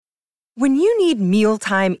When you need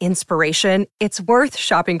mealtime inspiration, it's worth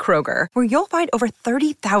shopping Kroger, where you'll find over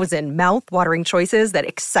 30,000 mouth-watering choices that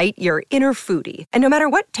excite your inner foodie. And no matter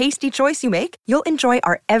what tasty choice you make, you'll enjoy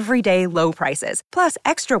our everyday low prices, plus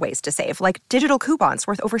extra ways to save, like digital coupons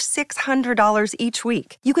worth over $600 each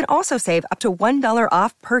week. You can also save up to $1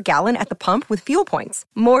 off per gallon at the pump with fuel points.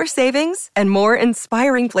 More savings and more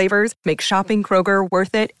inspiring flavors make shopping Kroger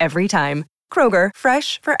worth it every time. Kroger,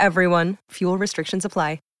 fresh for everyone. Fuel restrictions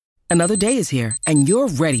apply. Another day is here, and you're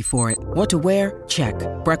ready for it. What to wear? Check.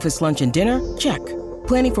 Breakfast, lunch, and dinner? Check.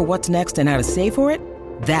 Planning for what's next and how to save for it?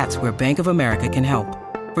 That's where Bank of America can help.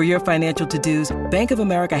 For your financial to-dos, Bank of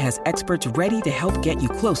America has experts ready to help get you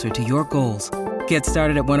closer to your goals. Get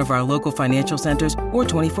started at one of our local financial centers or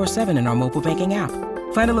 24/7 in our mobile banking app.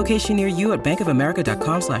 Find a location near you at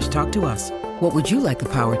bankofamerica.com/talktous. What would you like the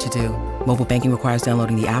power to do? Mobile banking requires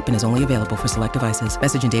downloading the app and is only available for select devices.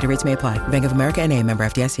 Message and data rates may apply. Bank of America N.A., member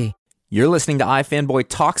FDIC. You're listening to iFanboy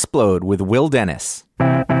Talksplode with Will Dennis.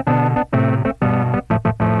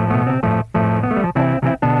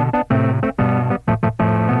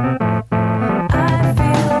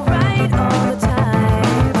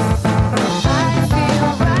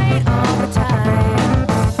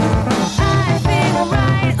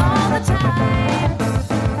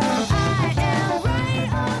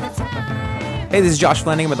 Hey, this is Josh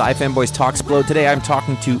Flanagan with iFanboys Talksplode. Today I'm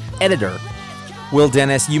talking to editor Will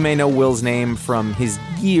Dennis. You may know Will's name from his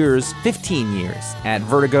 15 years at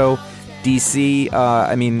Vertigo, DC.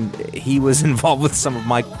 He was involved with some of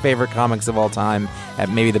my favorite comics of all time at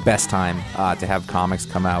maybe the best time to have comics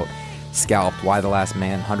come out. Scalped, Why the Last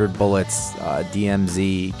Man, 100 Bullets,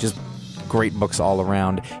 DMZ, just great books all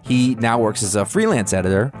around. He now works as a freelance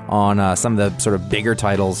editor on some of the sort of bigger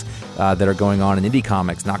titles that are going on in indie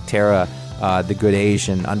comics. Noctera, The Good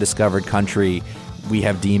Asian, Undiscovered Country, We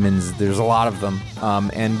Have Demons. There's a lot of them.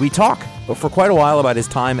 And we talk for quite a while about his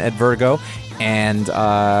time at Vertigo and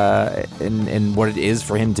what it is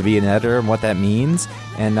for him to be an editor and what that means.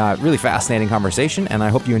 And really fascinating conversation, and I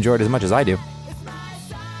hope you enjoyed it as much as I do.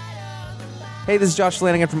 Hey, this is Josh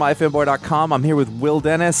Flanagan from iFanboy.com. I'm here with Will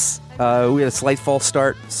Dennis. We had a slight false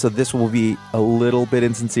start, so this will be a little bit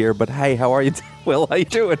insincere, but hey, how are you, Will? How you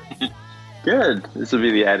doing? Good. This will be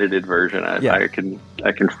the edited version. I can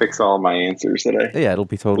fix all my answers that I. Yeah, it'll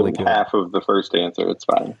be totally cool. Half of the first answer. It's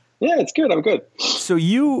fine. Yeah, it's good. I'm good. So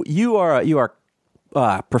you are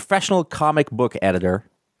a professional comic book editor.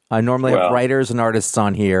 I normally have writers and artists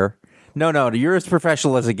on here. No, you're as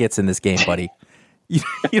professional as it gets in this game, buddy. You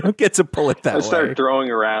don't get to pull it that way. I start throwing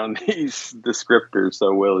around these descriptors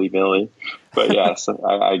so willy-nilly. But yes,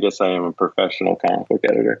 I guess I am a professional comic book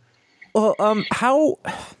editor. Well,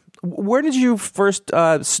 where did you first,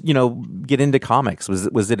 get into comics?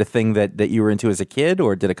 Was it a thing that you were into as a kid,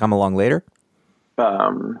 or did it come along later?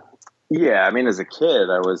 Yeah, I mean, as a kid,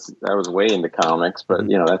 I was way into comics, but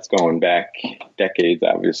that's going back decades,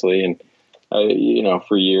 obviously, and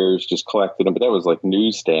for years just collected them. But that was like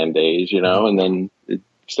newsstand days, and then it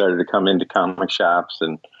started to come into comic shops.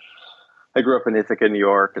 And I grew up in Ithaca, New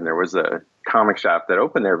York, and there was a comic shop that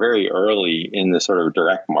opened there very early in the sort of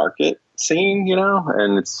direct market scene,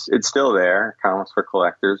 and it's still there. Comics for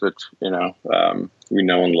Collectors, which we know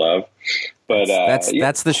and love. But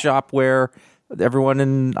that's the shop where everyone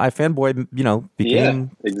in iFanboy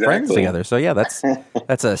became friends together. So yeah, that's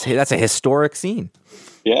a historic scene.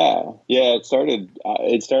 Yeah. It started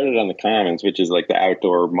on the Commons, which is like the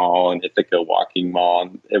outdoor mall in Ithaca, walking mall.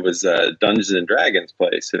 And it was a Dungeons and Dragons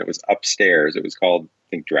place, and it was upstairs. It was called, I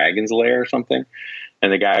think, Dragon's Lair or something.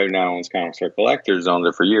 And the guy who now owns Comics for Collectors, owned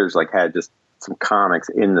it for years, had just some comics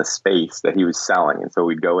in the space that he was selling. And so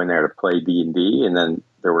we'd go in there to play D&D, and then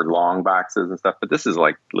there were long boxes and stuff. But this is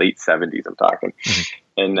like late 70s, I'm talking. Mm-hmm.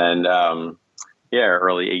 And then,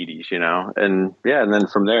 early 80s, and then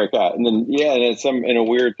from there it got, and then, and it's in a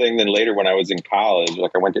weird thing. Then later when I was in college,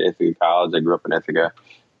 I went to Ithaca College, I grew up in Ithaca,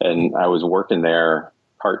 and I was working there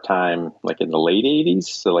part-time, in the late 80s.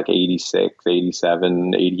 So 86,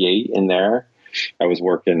 87, 88 in there. I was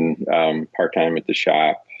working part-time at the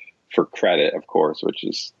shop for credit, of course, which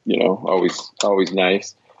is, always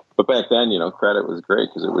nice. But back then, credit was great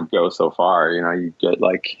because it would go so far. You get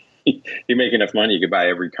you make enough money, you could buy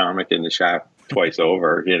every comic in the shop twice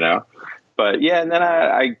over, But yeah, and then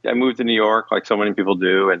I moved to New York like so many people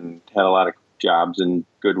do, and had a lot of jobs, and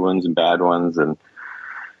good ones and bad ones. And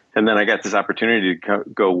then I got this opportunity to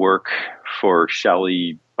go work for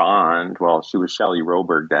Shelley Bond. Well, she was Shelley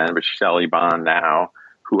Roberg then, but Shelley Bond now,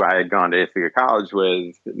 who I had gone to Ithaca College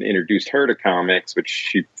with and introduced her to comics, which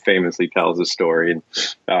she famously tells a story.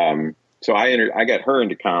 And so I got her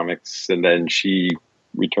into comics, and then she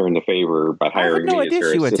return the favor by I had hiring no me as idea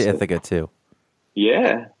her she went to assistant. Ithaca too.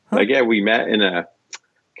 Yeah. Like, yeah, we met in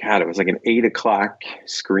it was like an 8 o'clock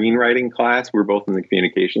screenwriting class. We were both in the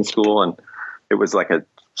communication school, and it was like a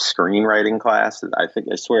screenwriting class. I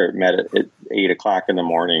swear it met at 8 o'clock in the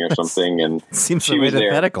morning or something. And Seems she so was there,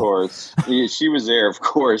 of antithetical. course. She was there, of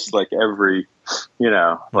course, like every,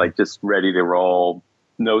 like just ready to roll,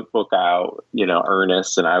 notebook out,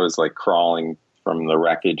 earnest. And I was like crawling from the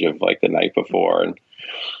wreckage of like the night before. And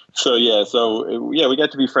so, we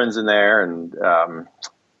got to be friends in there. And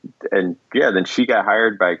then she got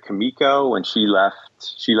hired by Kamiko when she left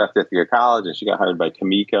Ithaca College, and she got hired by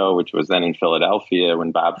Kamiko, which was then in Philadelphia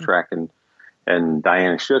when Bob Schreck and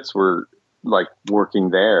Diana Schutz were like working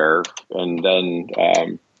there. And then,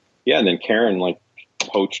 and then Karen like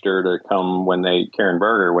poached her to come Karen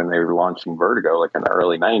Berger, when they were launching Vertigo, like in the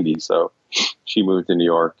early 90s. So she moved to New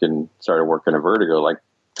York and started working at Vertigo, like,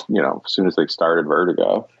 as soon as they started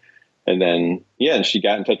Vertigo. And then, and she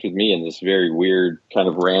got in touch with me in this very weird kind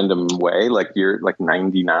of random way, like you're like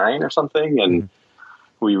 99 or something. And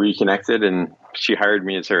we reconnected, and she hired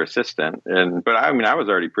me as her assistant. But I mean, I was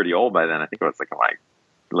already pretty old by then. I think I was like in my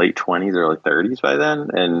late 20s, early 30s by then.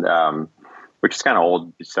 And, which is kind of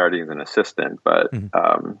old starting as an assistant, but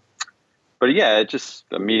yeah, it just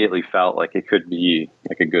immediately felt like it could be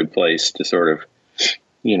like a good place to sort of,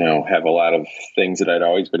 have a lot of things that I'd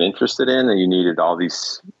always been interested in, and you needed all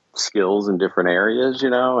these skills in different areas,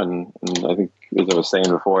 and I think, as I was saying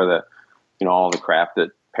before, that, all the crap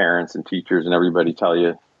that parents and teachers and everybody tell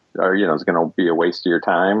you are, is going to be a waste of your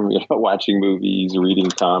time, watching movies,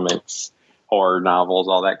 reading comics, horror novels,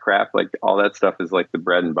 all that crap, like all that stuff is like the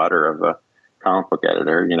bread and butter of a comic book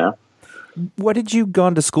editor, What did you go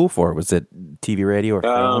to school for? Was it TV, radio, or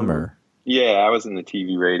film? Or yeah, I was in the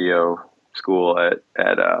TV radio school at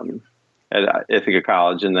Ithaca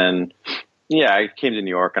College, and then I came to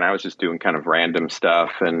New York, and I was just doing kind of random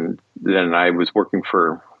stuff, and then I was working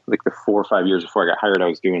for like the 4 or 5 years before I got hired. I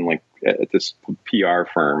was doing like at this PR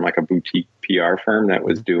firm, like a boutique PR firm that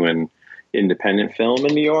was doing independent film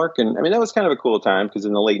in New York, and I mean that was kind of a cool time because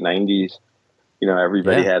in the late 90s.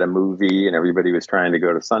 Everybody had a movie, and everybody was trying to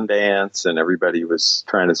go to Sundance, and everybody was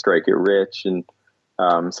trying to strike it rich. And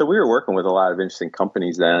so we were working with a lot of interesting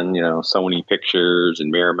companies then, Sony Pictures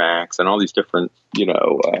and Miramax and all these different,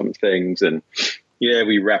 things. And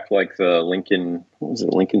we repped like the Lincoln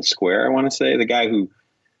Square, I want to say, the guy who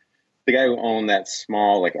owned that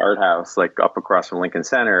small like art house like up across from Lincoln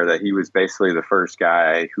Center, that he was basically the first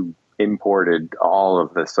guy who imported all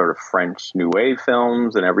of the sort of French New Wave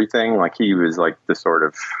films and everything. Like he was like the sort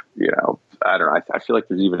of, I don't know. I feel like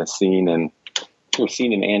there's even a scene in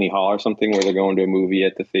Annie Hall or something where they're going to a movie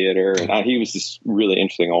at the theater. And he was this really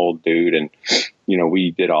interesting old dude. And,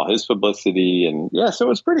 we did all his publicity, and so it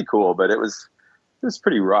was pretty cool, but it was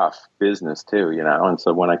pretty rough business too, And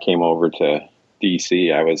so when I came over to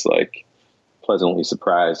DC, I was like pleasantly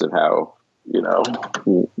surprised at how,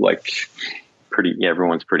 like,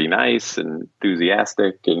 everyone's pretty nice and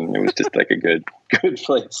enthusiastic, and it was just like a good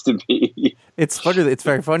place to be. It's funny. It's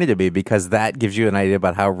very funny to me because that gives you an idea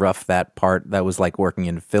about how rough that part that was like working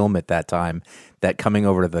in film at that time. That coming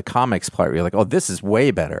over to the comics part, you're like, oh, this is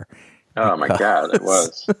way better. Oh my God, it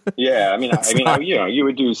was. Yeah, I mean, you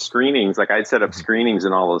would do screenings. Like I'd set up screenings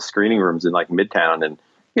in all those screening rooms in like Midtown, and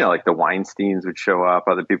like the Weinsteins would show up,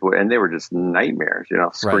 other people, and they were just nightmares,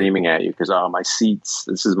 screaming at you because, my seats,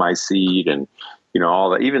 this is my seat. And, all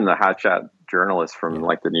that, even the hotshot journalists from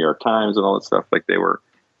like the New York Times and all that stuff, like they were,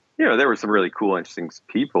 there were some really cool, interesting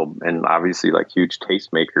people, and obviously like huge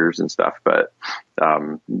tastemakers and stuff, but,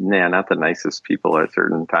 not the nicest people at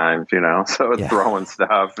certain times, so throwing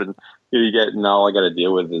stuff, and and all I got to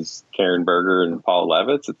deal with is Karen Berger and Paul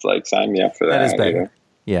Levitz. It's like, sign me up for that. That is better.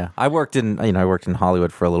 Yeah, I worked in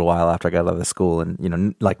Hollywood for a little while after I got out of school,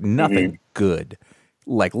 and like nothing good,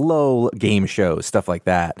 like low game shows, stuff like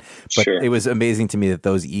that. But it was amazing to me that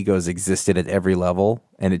those egos existed at every level,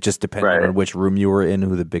 and it just depended on which room you were in,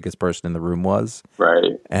 who the biggest person in the room was.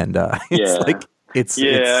 Right. And it was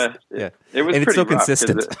and it's so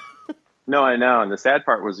consistent. No, I know. And the sad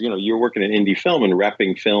part was, you're working in indie film and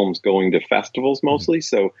repping films, going to festivals mostly.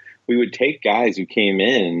 So we would take guys who came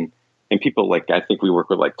in. And people like, I think we work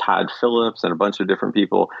with like Todd Phillips and a bunch of different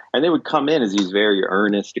people, and they would come in as these very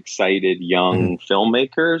earnest, excited, young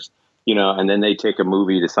filmmakers, and then they take a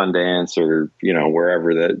movie to Sundance or,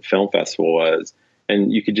 wherever the film festival was.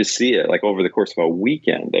 And you could just see it like over the course of a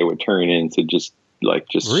weekend, they would turn into just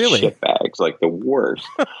really shitbags, like the worst.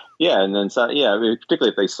 And then, particularly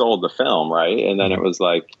if they sold the film. Right. And then it was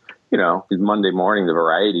like, Monday morning, the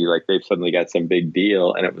Variety, like they've suddenly got some big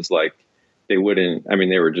deal. And it was like, they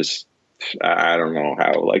were just I don't know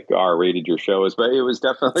how like R-rated your show is, but it was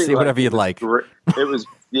definitely see whatever you'd like. It was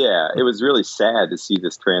it was really sad to see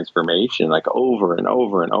this transformation, like over and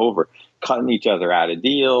over and over, cutting each other out of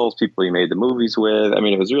deals, people he made the movies with. I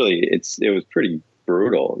mean, it was pretty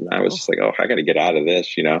brutal, and I was just like, oh, I got to get out of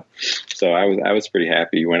this, you know. So I was pretty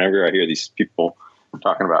happy. Whenever I hear these people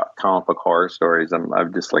talking about comic book horror stories,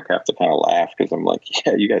 I'm just like have to kind of laugh because I'm like,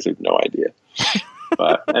 yeah, you guys have no idea.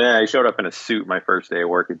 But and then I showed up in a suit my first day of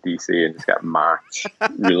work at DC and just got mocked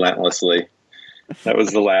relentlessly. That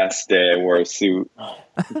was the last day I wore a suit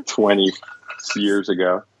 20 years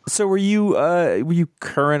ago. So were you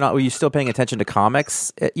current? Were you still paying attention to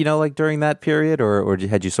comics? You know, like during that period, or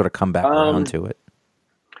had you sort of come back around to it?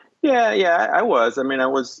 Yeah, I was. I mean, I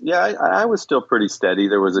was still pretty steady.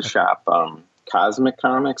 There was a shop, Cosmic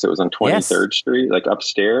Comics. It was on 23rd Street, like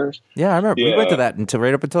upstairs. Yeah, I remember. We went to that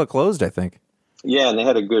right up until it closed, I think. Yeah, and they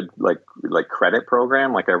had a good like credit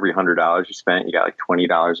program. Like every $100 you spent, you got like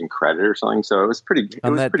 $20 in credit or something. So it was pretty.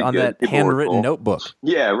 On pretty good. That handwritten notebook.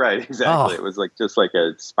 Yeah, right. Exactly. It was like just like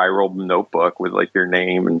a spiral notebook with like your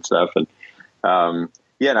name and stuff. And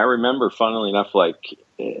and I remember, funnily enough, like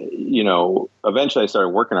you know, eventually I started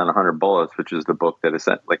working on 100 Bullets, which is the book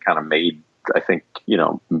that like kind of made, I think, you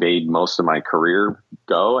know, made most of my career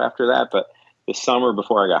go after that. But the summer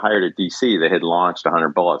before I got hired at DC, they had launched 100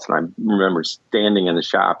 Bullets. And I remember standing in the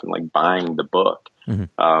shop and like buying the book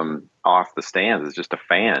off the stands as just a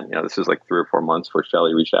fan. You know, this was like 3 or 4 months before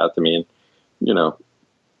Shelley reached out to me. And, you know,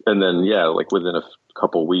 and then, like within a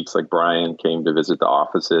couple of weeks, like Brian came to visit the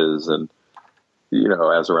offices and, you know,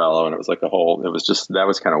 Azzarello, and it was like that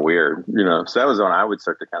was kind of weird, you know. So that was when I would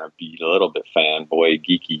start to kind of be a little bit fanboy,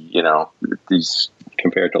 geeky, you know, these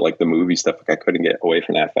compared to like the movie stuff. Like I couldn't get away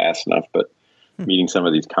from that fast enough, but meeting some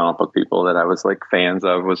of these comic book people that I was like fans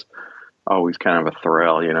of was always kind of a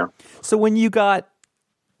thrill, you know. So when you got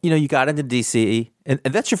into DC, and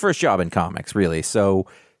that's your first job in comics, really. So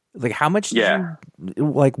like how much did you,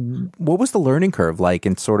 like, what was the learning curve like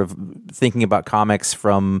in sort of thinking about comics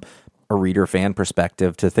from a reader fan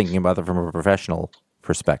perspective to thinking about them from a professional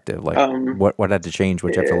perspective? Like what had to change?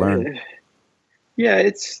 What you have to learn? Yeah,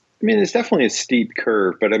 it's definitely a steep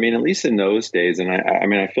curve, but I mean, at least in those days, and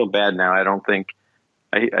I feel bad now. I don't think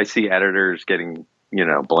I see editors getting, you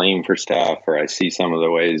know, blamed for stuff, or I see some of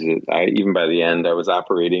the ways that even by the end I was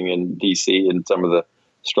operating in DC and some of the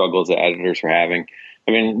struggles that editors were having.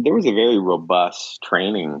 I mean, there was a very robust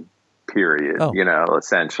training period, you know,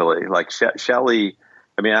 essentially like Shelley.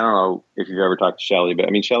 I mean, I don't know if you've ever talked to Shelley, but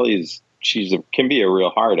I mean, can be a real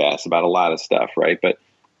hard ass about a lot of stuff, right? But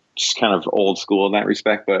she's kind of old school in that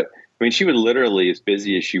respect. But I mean, she would literally, as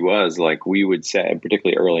busy as she was, like we would say,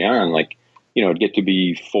 particularly early on, like, you know, it'd get to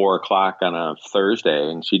be 4:00 on a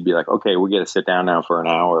Thursday, and she'd be like, "Okay, we got to sit down now for an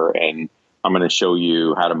hour, and I'm going to show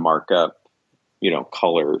you how to mark up, you know,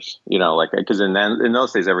 colors, you know, like because in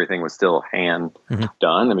those days everything was still hand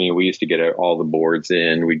done. I mean, we used to get all the boards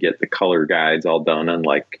in, we'd get the color guides all done on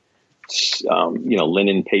like you know,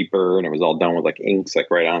 linen paper, and it was all done with like inks like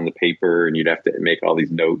right on the paper, and you'd have to make all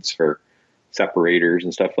these notes for separators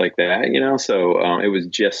and stuff like that, you know. So it was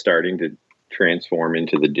just starting to transform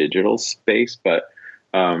into the digital space, but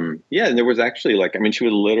and there was actually like, I mean, she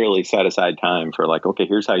would literally set aside time for like, okay,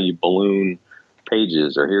 here's how you balloon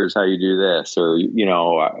pages, or here's how you do this, or, you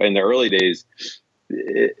know, in the early days,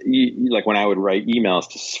 like when I would write emails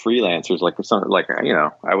to freelancers, like something like, you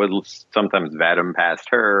know, I would sometimes vet them past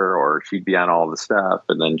her, or she'd be on all the stuff,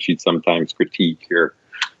 and then she'd sometimes critique your,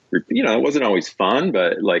 you know, it wasn't always fun,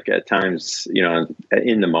 but like at times, you know,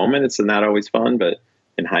 in the moment, it's not always fun, but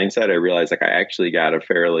in hindsight, I realized like I actually got a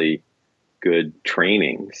fairly good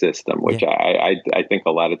training system, which I think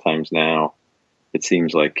a lot of times now it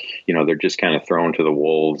seems like, you know, they're just kind of thrown to the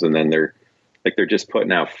wolves, and then they're just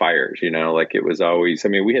putting out fires, you know, like it was always, I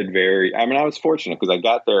mean, I was fortunate because I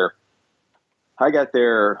got there,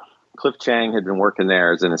 Cliff Chang had been working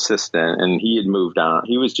there as an assistant, and he had moved on.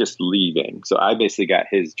 He was just leaving. So I basically got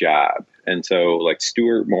his job. And so like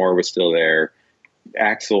Stuart Moore was still there.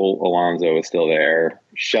 Axel Alonso was still there.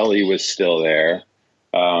 Shelley was still there.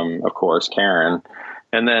 Of course, Karen.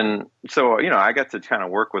 And then, so, you know, I got to kind of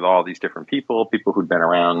work with all these different people who'd been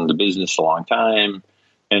around the business a long time,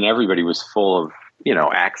 and everybody was full of, you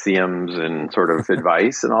know, axioms and sort of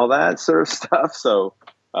advice and all that sort of stuff. So,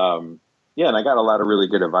 and I got a lot of really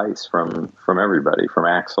good advice from everybody, from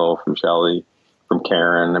Axel, from Shelley, from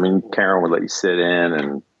Karen. I mean, Karen would let you sit in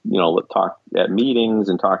and, you know, talk at meetings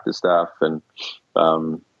and talk to stuff. And,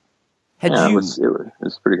 it was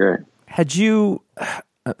pretty great. Had you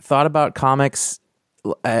thought about comics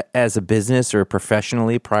as a business or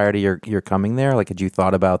professionally prior to your coming there? Like, had you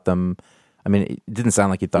thought about them I mean, it didn't sound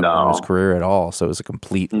like you thought about his career at all. So it was a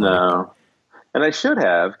complete no. And I should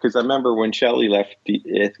have, because I remember when Shelley left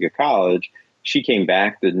Ithaca College, she came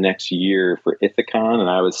back the next year for Ithacon, and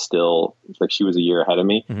I was still, like, she was a year ahead of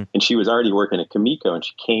me, and she was already working at Kamiko, and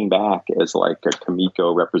she came back as like a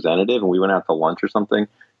Kamiko representative, and we went out to lunch or something,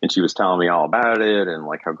 and she was telling me all about it and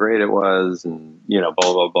like how great it was, and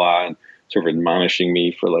blah blah blah, and sort of admonishing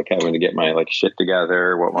me for like having to get my like shit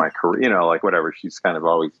together, what my career, like whatever. She's kind of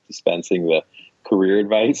always dispensing the career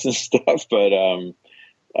advice and stuff, but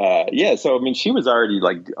yeah, so I mean, she was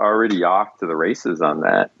already off to the races on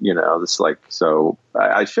that, this like, so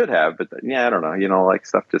I should have, but yeah, I don't know, like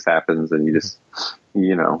stuff just happens and you just,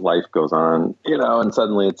 life goes on, and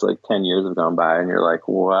suddenly it's like 10 years have gone by and you're like,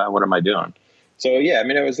 what am I doing? So yeah, I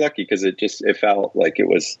mean, I was lucky because it felt like it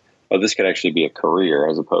was, this could actually be a career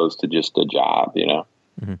as opposed to just a job,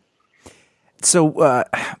 Mm-hmm. So,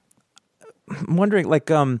 I'm wondering, like,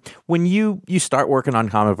 when you start working on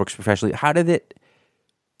comic books professionally, how did it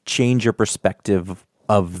change your perspective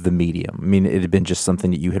of the medium? I mean, it had been just something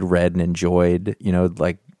that you had read and enjoyed,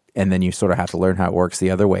 like, and then you sort of have to learn how it works the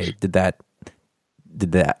other way. Did that,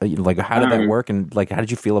 like, how did that work? And like, how did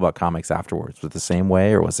you feel about comics afterwards? Was it the same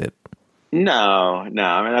way or was it? No. I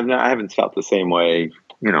mean, I haven't felt the same way,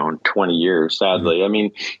 in 20 years, sadly. Mm-hmm. I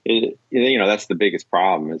mean, that's the biggest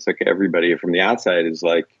problem. It's like everybody from the outside is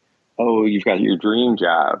like, oh, you've got your dream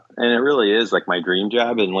job. And it really is like my dream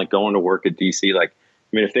job. And like going to work at DC, like,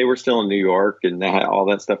 I mean, if they were still in New York and all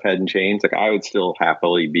that stuff hadn't changed, like I would still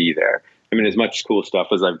happily be there. I mean, as much cool stuff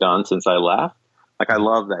as I've done since I left, like I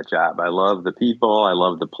love that job. I love the people. I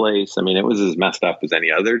love the place. I mean, it was as messed up as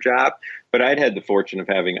any other job, but I'd had the fortune of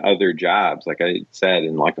having other jobs, like I said,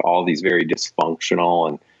 in like all these very dysfunctional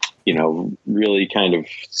and, really kind of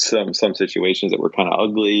some situations that were kind of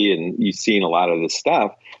ugly, and you've seen a lot of this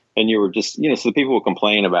stuff. And you were just, so the people who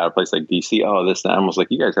complain about a place like DC, oh, this, and I was like,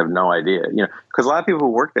 you guys have no idea, because a lot of people who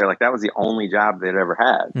work there, like that was the only job they'd ever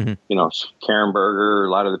had. Mm-hmm. Karen Berger,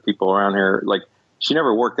 a lot of the people around here, like she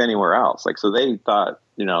never worked anywhere else. Like, so they thought,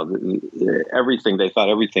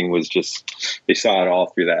 everything was just, they saw it all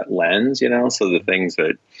through that lens, so the things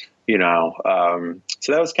that,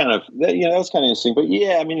 so that was kind of, that was kind of interesting. But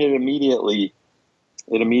yeah, I mean, it immediately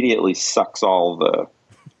sucks all the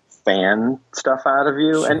fan stuff out of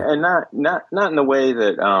you, sure. and not in the way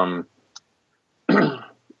that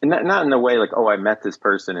not in the way like, oh, I met this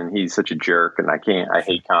person and he's such a jerk and I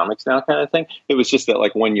hate comics now kind of thing. It was just that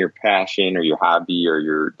like when your passion or your hobby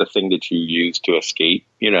or the thing that you use to escape,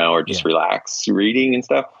 or just relax reading and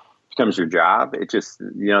stuff becomes your job. It just,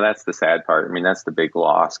 that's the sad part. I mean, that's the big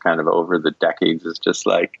loss kind of over the decades, is just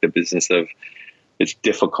like the business of, it's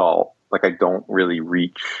difficult. Like I don't really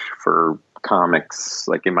reach for comics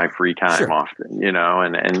like in my free time, sure. often,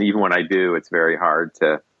 and even when I do, it's very hard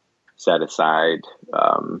to set aside,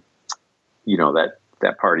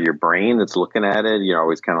 that part of your brain that's looking at it. You're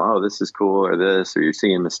always kind of, oh, this is cool, or this, or you're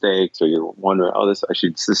seeing mistakes, or you're wondering, oh, this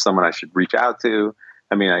is someone I should reach out to.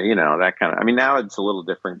 I mean, that kind of, I mean, now it's a little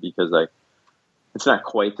different because it's not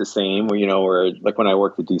quite the same where like when I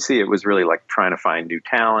worked at DC, it was really like trying to find new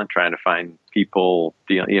talent, trying to find people,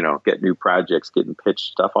 get new projects, getting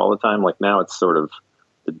pitched stuff all the time. Like now it's sort of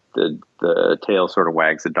the tail sort of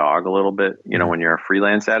wags the dog a little bit, mm-hmm. when you're a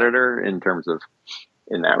freelance editor in terms of,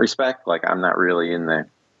 in that respect, like I'm not really in the,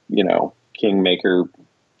 kingmaker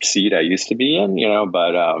seat I used to be in,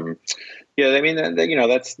 but, yeah, I mean,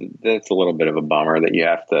 that's a little bit of a bummer that you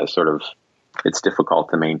have to sort of, it's difficult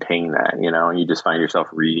to maintain that, and you just find yourself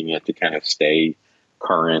reading it to kind of stay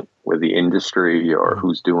current with the industry or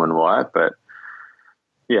who's doing what. But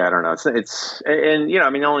yeah, I don't know. And I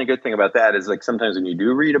mean, the only good thing about that is like sometimes when you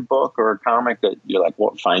do read a book or a comic that you're like,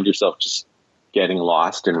 find yourself just getting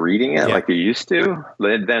lost in reading it like you used to,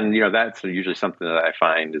 then, that's usually something that I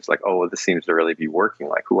find is like, oh, well, this seems to really be working.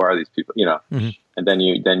 Like, who are these people, mm-hmm. and then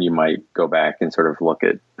you might go back and sort of look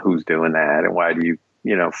at who's doing that and why do you,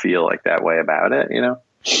 feel like that way about it,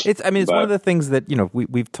 It's one of the things that,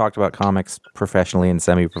 we've talked about comics professionally and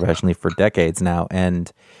semi-professionally for decades now. And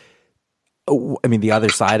I mean, the other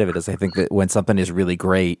side of it is I think that when something is really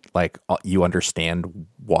great, like you understand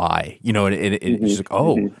why, and it's just like,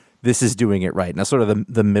 oh, mm-hmm. this is doing it right. Now, sort of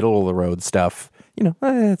the middle of the road stuff,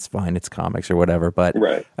 it's fine. It's comics or whatever. But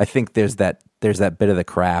right. I think there's that bit of the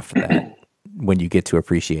craft that when you get to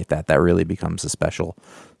appreciate that really becomes a special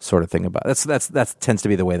sort of thing about it. That tends to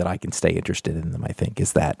be the way that I can stay interested in them, I think,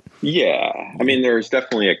 is that. Yeah. I mean, there's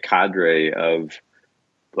definitely a cadre of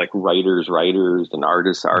like writers and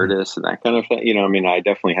artists, and that kind of thing. I mean, I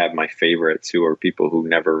definitely have my favorites who are people who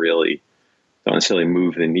don't necessarily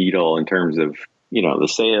move the needle in terms of, the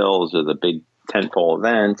sales or the big tentpole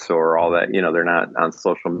events or all that, they're not on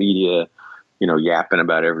social media, yapping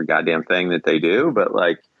about every goddamn thing that they do. But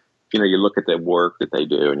like, you look at the work that they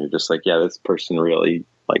do and you're just like, yeah, this person really,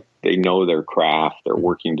 like, they know their craft. They're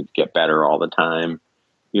working to get better all the time,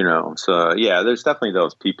 So yeah, there's definitely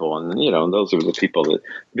those people. And, those are the people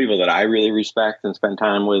that I really respect and spend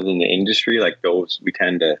time with in the industry. Like those, we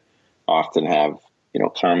tend to often have,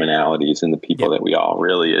 commonalities in the people that we all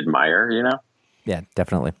really admire, Yeah,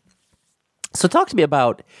 definitely. So talk to me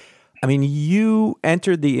about, you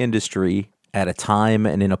entered the industry at a time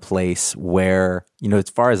and in a place where, as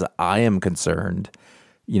far as I am concerned,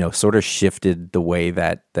 sort of shifted the way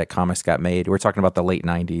that comics got made. We're talking about the late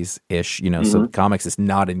 90s-ish, so comics is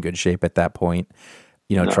not in good shape at that point,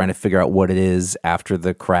 trying to figure out what it is after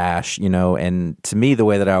the crash, and to me, the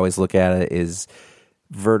way that I always look at it is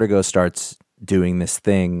Vertigo starts doing this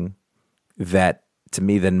thing that, to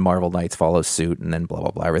me, then Marvel Knights follows suit, and then blah,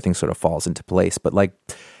 blah, blah, everything sort of falls into place. But like,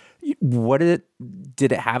 what did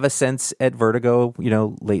it have a sense at Vertigo,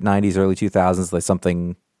 late 90s, early 2000s, like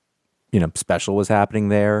something, special was happening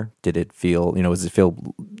there? Did it feel,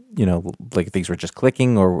 like things were just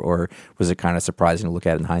clicking, or was it kind of surprising to look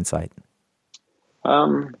at in hindsight?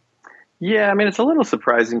 Yeah, it's a little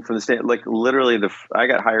surprising from the stand. Like literally I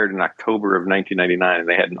got hired in October of 1999 and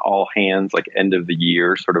they had an all hands, like end of the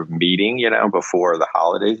year sort of meeting, before the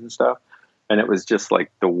holidays and stuff. And it was just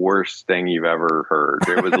like the worst thing you've ever heard.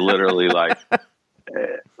 It was literally like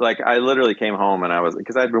I literally came home and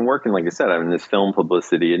because I'd been working, like I said, I'm in this film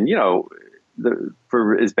publicity and,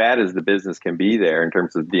 for as bad as the business can be there in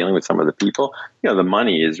terms of dealing with some of the people, the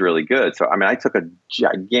money is really good. So, I took a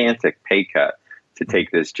gigantic pay cut to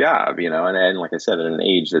take this job, and like I said, at an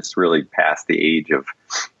age that's really past the age of,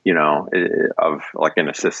 of like an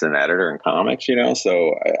assistant editor in comics,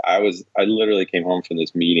 So I literally came home from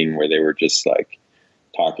this meeting where they were just like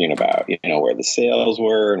talking about, where the sales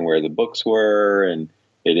were and where the books were, and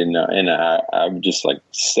they didn't know. And I'm just like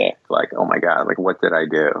sick, like, oh my God, like, what did I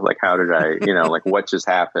do? Like, how did I, like, what just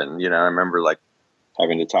happened? I remember like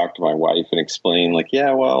having to talk to my wife and explain like,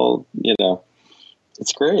 yeah, well,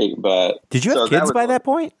 it's great, but did you have kids by that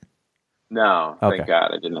point? No, thank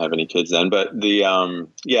God I didn't have any kids then. But so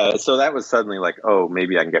that was suddenly like, oh,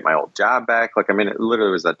 maybe I can get my old job back. Like, it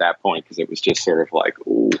literally was at that point because it was just sort of like,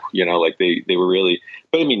 ooh, like they were really.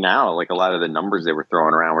 But now, like a lot of the numbers they were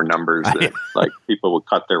throwing around were numbers that like people would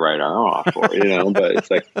cut their right arm off for, But it's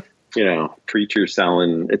like, Preacher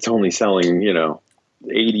selling, it's only selling,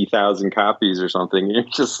 80,000 copies or something. You're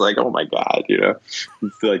just like, oh my God,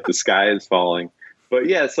 it's like the sky is falling. But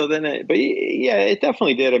yeah, so then, it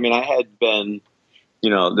definitely did. I had been,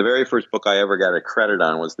 the very first book I ever got a credit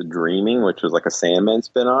on was The Dreaming, which was like a Sandman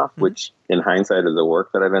spinoff, which in hindsight of the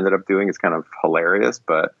work that I've ended up doing is kind of hilarious.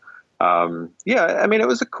 But it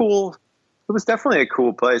was definitely a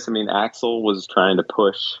cool place. Axel was trying to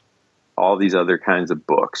push all these other kinds of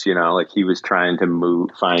books, like he was trying to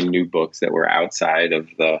find new books that were outside of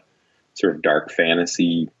the sort of dark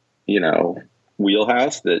fantasy,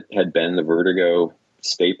 wheelhouse that had been the Vertigo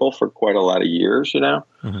staple for quite a lot of years,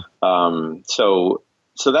 Mm-hmm.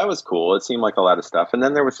 So that was cool. It seemed like a lot of stuff. And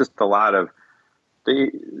then there was just a lot of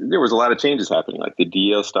changes happening. Like the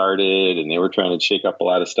deal started and they were trying to shake up a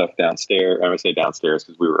lot of stuff downstairs. I would say downstairs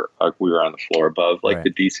because we were on the floor above like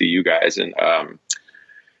the DCU guys. And,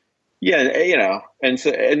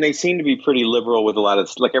 and they seemed to be pretty liberal with a lot of,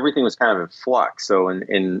 like, everything was kind of in flux. So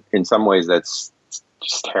in some ways that's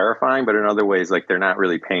just terrifying, but in other ways, like, they're not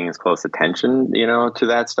really paying as close attention, to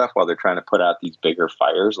that stuff while they're trying to put out these bigger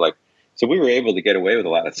fires. Like, so we were able to get away with a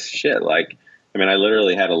lot of shit. Like, I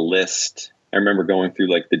literally had a list. I remember going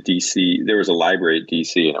through like the DC, there was a library at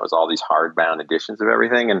DC and it was all these hardbound editions of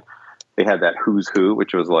everything. And they had that Who's Who,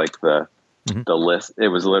 which was like the list. It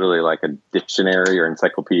was literally like a dictionary or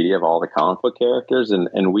encyclopedia of all the comic book characters.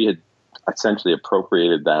 And we had essentially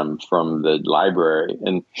appropriated them from the library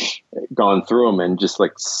and gone through them and just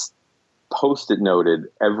like post-it noted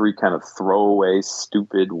every kind of throwaway,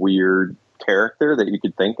 stupid, weird character that you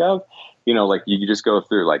could think of. Like you could just go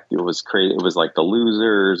through, like, it was crazy. It was like the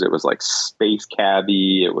Losers. It was like Space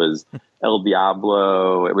Cabbie. It was El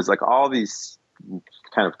Diablo. It was like all these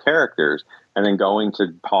kind of characters. And then going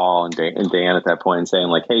to Paul and Dan at that point and saying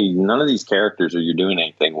like, hey, none of these characters are you doing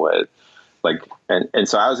anything with. Like, and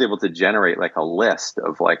so I was able to generate like a list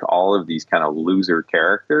of like all of these kind of loser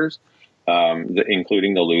characters,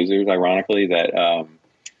 including the Losers, ironically, that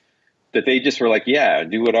they just were like, yeah,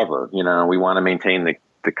 do whatever. We want to maintain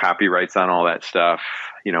the copyrights on all that stuff.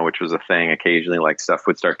 which was a thing. Occasionally, like stuff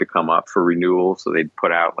would start to come up for renewal. So they'd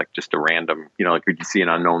put out like just a random, like would you see an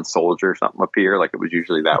unknown soldier or something appear? Like that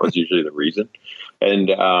was usually the reason. And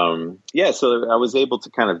so I was able to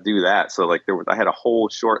kind of do that. So like I had a whole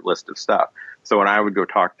short list of stuff. So when I would go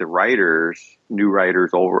talk to writers, new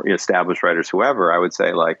writers, established writers, whoever, I would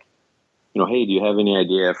say like, hey, do you have any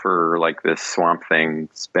idea for like this Swamp Thing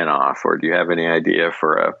spinoff? Or do you have any idea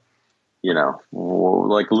for a,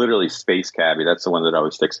 like literally Space Cabbie? That's the one that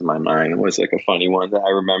always sticks in my mind. It was like a funny one that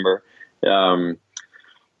I remember. So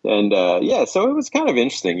it was kind of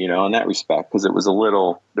interesting, in that respect, because there was a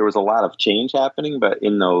lot of change happening, but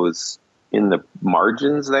in the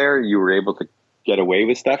margins there, you were able to get away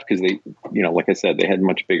with stuff because they, like I said, they had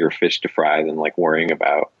much bigger fish to fry than like worrying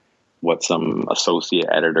about what some associate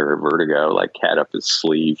editor at Vertigo like had up his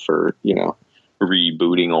sleeve for,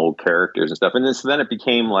 rebooting old characters and stuff. And then it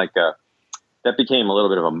became that became a little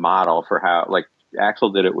bit of a model for how, like,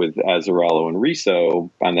 Axel did it with Azzarello and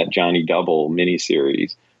Riso on that Johnny Double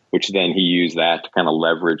miniseries, which then he used that to kind of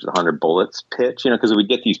leverage the 100 Bullets pitch, because we'd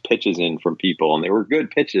get these pitches in from people and they were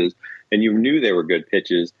good pitches and you knew they were good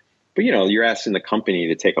pitches, but, you're asking the company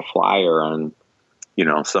to take a flyer on,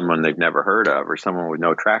 someone they've never heard of or someone with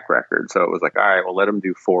no track record. So it was like, all right, well, let them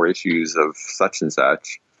do 4 issues of such and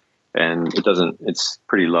such. And it's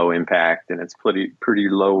pretty low impact and it's pretty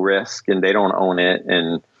low risk and they don't own it.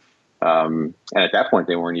 And at that point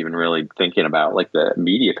they weren't even really thinking about like the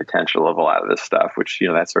media potential of a lot of this stuff, which,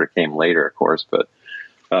 that sort of came later, of course. But,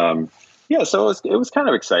 so it was kind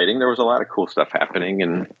of exciting. There was a lot of cool stuff happening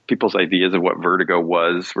and people's ideas of what Vertigo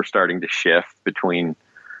were starting to shift between,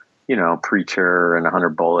 Preacher and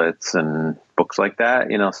 100 Bullets and books like that,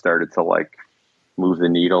 started to like move the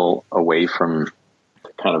needle away from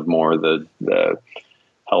kind of more the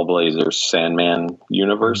Hellblazer Sandman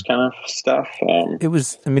universe kind of stuff. That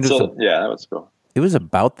was cool. It was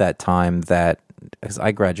about that time that, because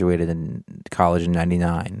I graduated in college in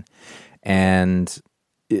 99 and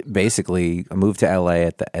basically I moved to LA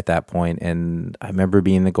at that point, and I remember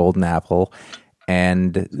being the Golden Apple,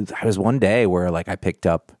 and there was one day where like I picked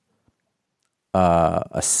up it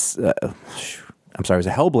was a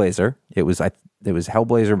Hellblazer. It was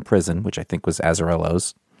Hellblazer in Prison, which I think was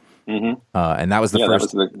Azzarello's. Mm-hmm. And that was the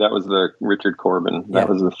first. That was the Richard Corbin. That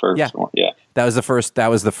was the first one. Yeah, that was the first.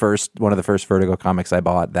 One of the first Vertigo comics I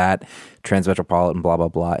bought. That Transmetropolitan, blah blah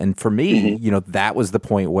blah. And for me, that was the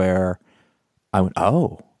point where I went,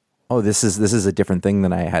 oh, this is a different thing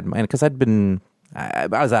than I had in mind, because I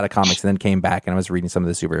was out of comics and then came back and I was reading some of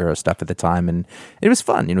the superhero stuff at the time, and it was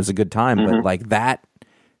fun. It was a good time, but like that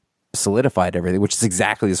solidified everything, which is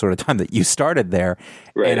exactly the sort of time that you started there.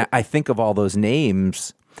 Right. And I think of all those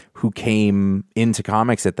names who came into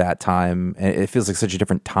comics at that time, and it feels like such a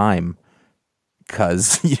different time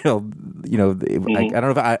because I don't know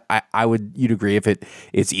if you'd agree if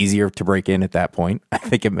it's easier to break in at that point. I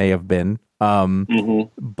think it may have been,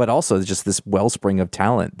 but also just this wellspring of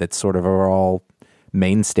talent that sort of are all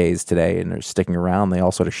mainstays today and are sticking around. They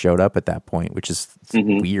all sort of showed up at that point, which is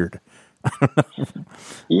weird.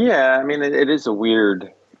 Yeah, I mean, it is a weird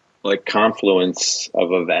like confluence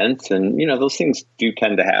of events, and those things do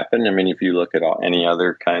tend to happen. I mean, if you look at any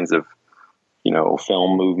other kinds of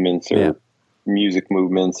film movements or music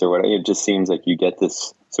movements or whatever, it just seems like you get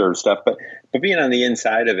this sort of stuff. But being on the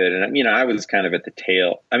inside of it, and I was kind of at the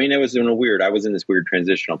tail. I mean, I was in this weird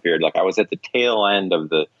transitional period. Like I was at the tail end of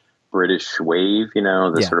the British wave,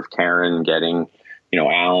 sort of Karen getting,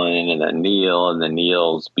 Alan, and then Neil, and then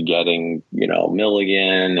Neil's begetting,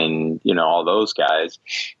 Milligan, and, all those guys.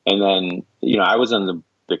 And then, I was on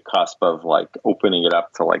the cusp of like opening it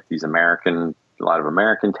up to like a lot of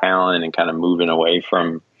American talent and kind of moving away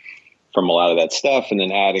from a lot of that stuff, and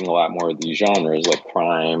then adding a lot more of these genres like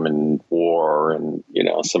crime and war and,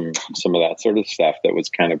 some of that sort of stuff that was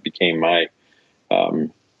kind of became my,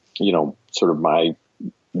 sort of my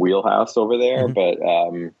wheelhouse over there. But,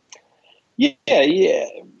 I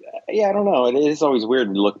don't know. It is always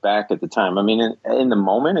weird to look back at the time. I mean, in the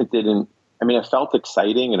moment, it felt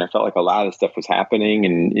exciting, and I felt like a lot of stuff was happening,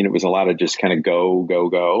 and it was a lot of just kind of go,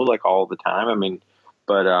 like all the time. I mean,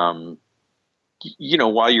 but,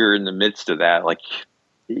 while you're in the midst of that, like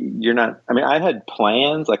you're not, I mean, I had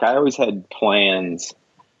plans, like I always had plans.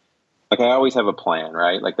 Like I always have a plan,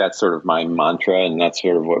 right? Like that's sort of my mantra, and that's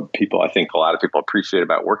sort of what I think a lot of people appreciate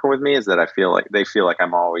about working with me, is that they feel like I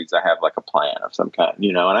have like a plan of some kind,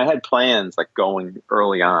 and I had plans like going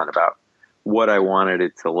early on about what I wanted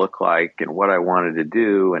it to look like and what I wanted to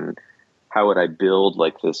do, and how would I build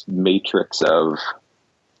like this matrix to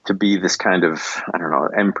be this kind of, I don't know,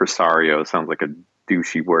 impresario sounds like a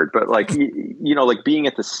douchey word, but like, like being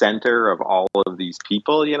at the center of all of these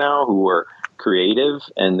people, who were creative,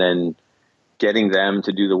 and then getting them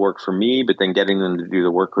to do the work for me, but then getting them to do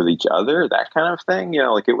the work with each other, that kind of thing.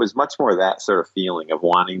 Like it was much more that sort of feeling of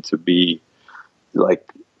wanting to be like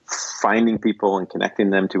finding people and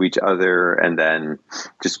connecting them to each other, and then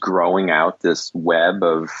just growing out this web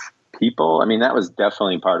of people. I mean, that was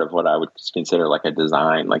definitely part of what I would consider like a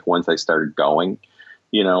design. Like once I started going,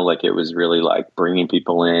 like it was really like bringing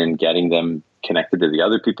people in, getting them connected to the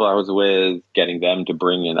other people I was with, getting them to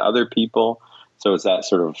bring in other people. So it's that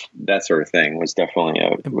sort of thing was definitely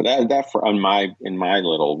in my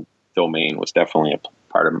little domain was definitely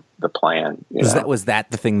a part of the plan. Was that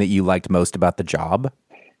the thing that you liked most about the job?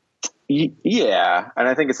 Yeah, and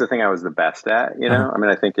I think it's the thing I was the best at. I mean,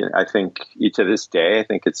 I think to this day, I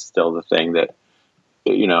think it's still the thing that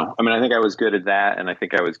I mean, I think I was good at that, and I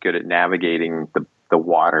think I was good at navigating the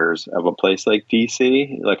waters of a place like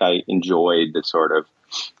DC. Like I enjoyed the sort of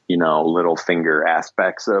little finger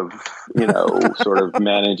aspects of, sort of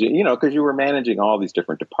managing, because you were managing all these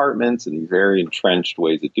different departments and these very entrenched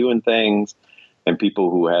ways of doing things, and people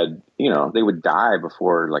who had, they would die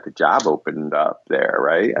before like a job opened up there.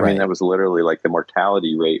 Right. I mean, that was literally like the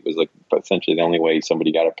mortality rate was like essentially the only way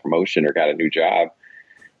somebody got a promotion or got a new job,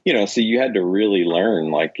 so you had to really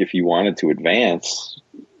learn, like if you wanted to advance,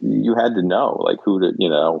 you had to know like who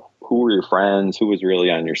were your friends, who was really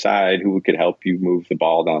on your side, who could help you move the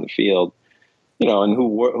ball down the field, and who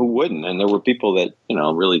wouldn't. And there were people that,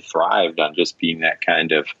 really thrived on just being that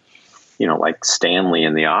kind of, like Stanley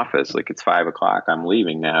in the office, like it's 5:00, I'm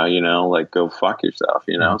leaving now, like go fuck yourself,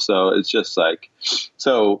 So it's just like,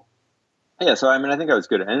 so yeah. So, I mean, I think I was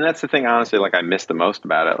good. And that's the thing, honestly, like I miss the most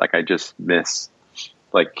about it. Like I just miss,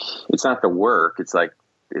 like, it's not the work. It's like,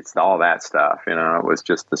 it's all that stuff, it was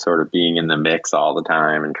just the sort of being in the mix all the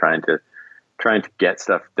time and trying to get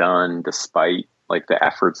stuff done despite like the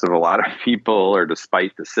efforts of a lot of people, or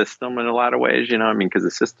despite the system in a lot of ways, I mean, because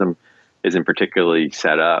the system isn't particularly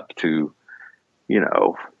set up to,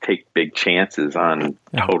 take big chances on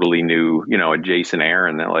totally new, a Jason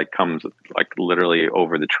Aaron that like comes like literally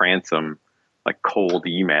over the transom, like cold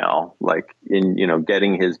email, like in,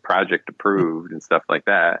 getting his project approved and stuff like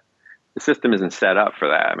that. The system isn't set up for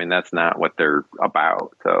that. I mean, that's not what they're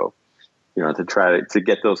about. So, to try to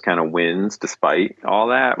get those kind of wins despite all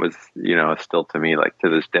that was, still to me, like to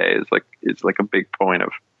this day it's like a big point of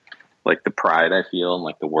like the pride I feel and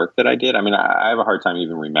like the work that I did. I mean, I have a hard time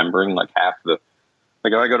even remembering like half the,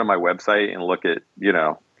 like if I go to my website and look at,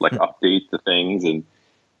 like update the things, and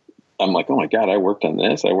I'm like, oh my God, I worked on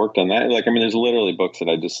this. I worked on that. Like, I mean, there's literally books that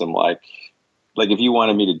I just am like if you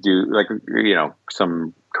wanted me to do like,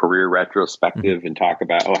 some career retrospective and talk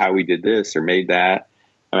about, how we did this or made that,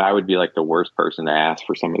 I mean, I would be like the worst person to ask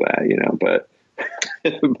for some of that, but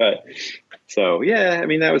so, yeah, I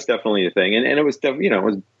mean, that was definitely a thing. And it was, it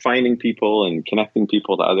was finding people and connecting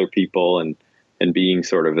people to other people and being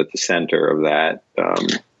sort of at the center of that,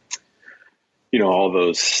 all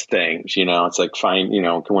those things, it's like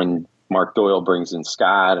when Mark Doyle brings in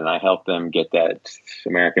Scott and I help them get that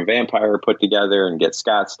American Vampire put together and get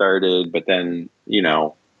Scott started, but then,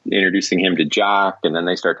 introducing him to Jock, and then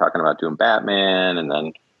they start talking about doing Batman, and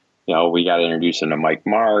then, we got to introduce him to Mike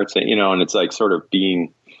Martz, and, and it's like sort of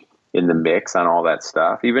being in the mix on all that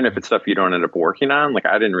stuff, even if it's stuff you don't end up working on. Like,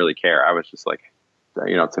 I didn't really care. I was just like,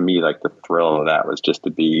 to me, like the thrill of that was just to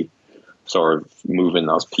be sort of moving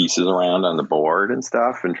those pieces around on the board and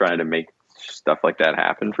stuff and trying to make stuff like that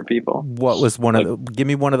happen for people. What was give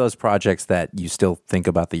me one of those projects that you still think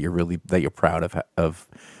about that you're proud of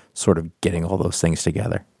sort of getting all those things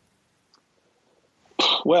together?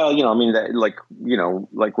 Well, I mean, that,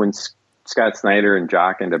 like when Scott Snyder and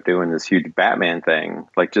Jock end up doing this huge Batman thing,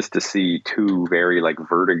 like just to see two very like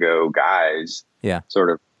Vertigo guys, sort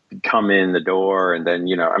of come in the door, and then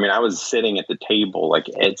I mean, I was sitting at the table like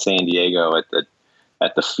at San Diego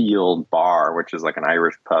at the Field Bar, which is like an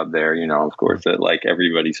Irish pub there, of course, that like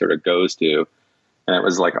everybody sort of goes to, and it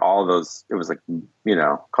was like all those. It was like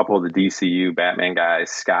a couple of the DCU Batman guys,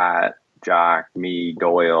 Scott, Jock, me,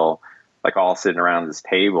 Doyle, like all sitting around this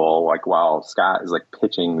table, like while Scott is like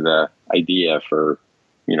pitching the idea for,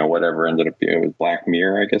 whatever ended up being, it was Black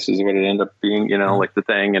Mirror, I guess is what it ended up being, like the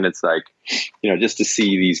thing. And it's like, just to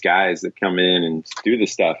see these guys that come in and do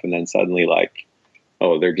this stuff, and then suddenly like,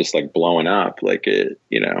 oh, they're just like blowing up, like it,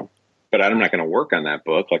 but I'm not going to work on that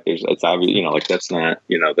book. Like it's obvious, like that's not,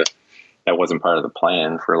 that wasn't part of the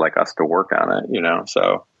plan for like us to work on it,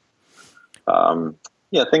 so,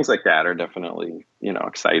 yeah, things like that are definitely,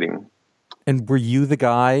 exciting. And were you the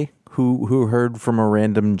guy who heard from a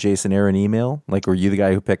random Jason Aaron email? Like, were you the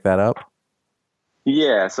guy who picked that up?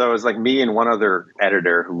 Yeah, so it was like me and one other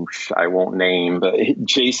editor who I won't name, but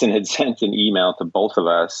Jason had sent an email to both of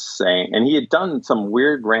us saying, and he had done some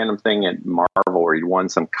weird random thing at Marvel where he'd won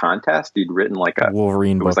some contest. He'd written like a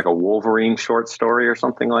Wolverine it was book. like a Wolverine short story or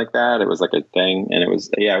something like that. It was like a thing, and it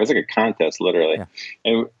was like a contest literally.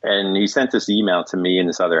 Yeah. And he sent this email to me and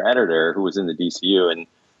this other editor who was in the DCU, and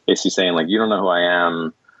basically saying like, you don't know who I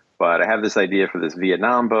am, but I have this idea for this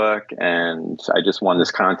Vietnam book, and I just won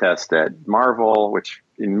this contest at Marvel, which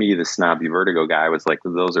in me, the snobby Vertigo guy, was like,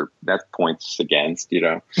 that's points against,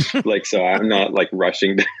 like, so I'm not like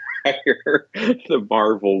rushing to hire the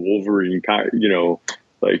Marvel Wolverine,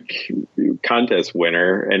 like contest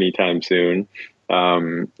winner anytime soon.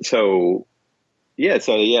 So yeah,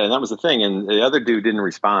 and that was the thing. And the other dude didn't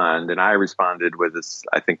respond, and I responded with this,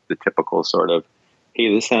 I think, the typical sort of,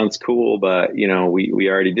 hey, this sounds cool, but we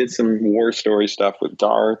already did some war story stuff with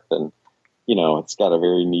Darth, and it's got a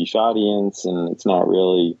very niche audience, and it's not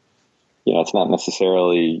really, it's not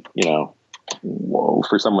necessarily,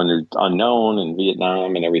 for someone who's unknown in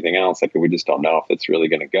Vietnam and everything else, like we just don't know if it's really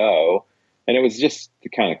going to go. And it was just to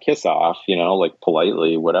kind of kiss off, like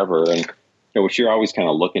politely, whatever, and which you're always kind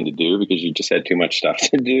of looking to do because you just had too much stuff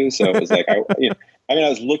to do. So it was like, I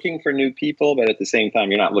was looking for new people, but at the same time,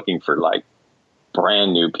 you're not looking for like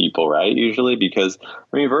brand new people, right? Usually, because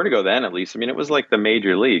Vertigo then, at least, it was like the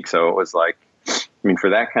major league. So it was like, for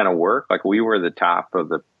that kind of work, like we were the top of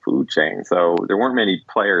the food chain. So there weren't many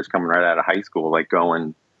players coming right out of high school, like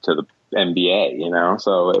going to the NBA,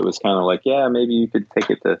 so it was kind of like, yeah, maybe you could take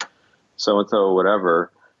it to so-and-so,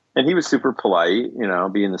 whatever. And he was super polite,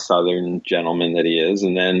 being the Southern gentleman that he is.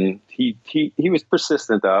 And then he was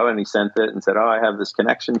persistent though. And he sent it and said, oh, I have this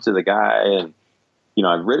connection to the guy, and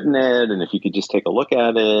I've written it, and if you could just take a look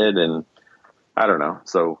at it. And I don't know.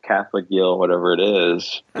 So Catholic Guild, whatever it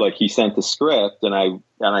is, like he sent the script, and I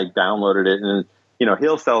downloaded it, and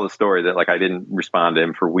he'll tell the story that like I didn't respond to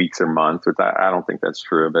him for weeks or months, which I don't think that's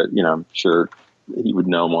true, but I'm sure he would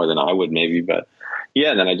know more than I would maybe. But yeah,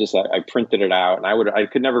 and then I printed it out, and I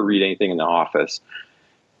could never read anything in the office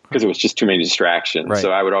because it was just too many distractions. Right.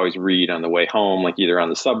 So I would always read on the way home, like either on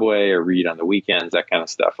the subway or read on the weekends, that kind of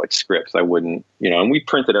stuff, like scripts. I wouldn't, and we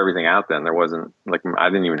printed everything out then. There wasn't like, I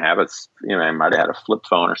didn't even have it, I might've had a flip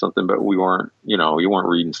phone or something, but we weren't, you weren't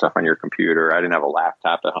reading stuff on your computer. I didn't have a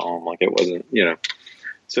laptop at home. Like it wasn't,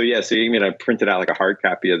 So yeah, so I printed out like a hard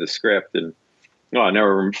copy of the script, and I'll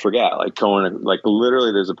never forget, like going, like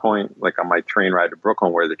literally there's a point like on my train ride to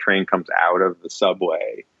Brooklyn where the train comes out of the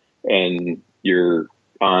subway and you're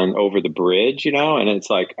on over the bridge, and it's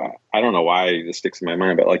like, I don't know why this sticks in my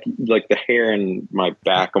mind, but like the hair in my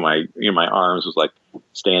back of my, my arms was like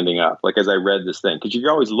standing up, like as I read this thing, because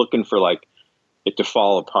you're always looking for like it to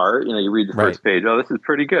fall apart. You read the first page, oh, this is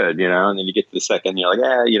pretty good, and then you get to the second, you're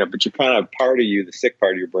like, but you're kind of, part of you, the sick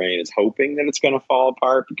part of your brain is hoping that it's going to fall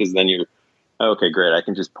apart, because then you're, okay, great, I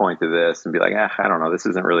can just point to this and be like, I don't know, this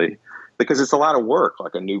isn't really, because it's a lot of work,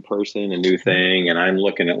 like a new person, a new thing, and I'm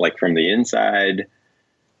looking at like from the inside,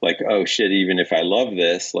 like, oh shit, even if I love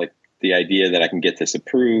this, like the idea that I can get this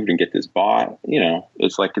approved and get this bought,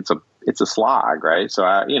 it's like, it's a slog, right? So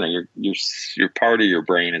your part of your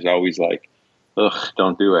brain is always like, ugh,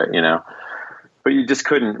 don't do it, but you just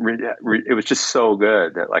couldn't, it was just so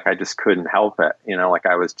good that like, I just couldn't help it, like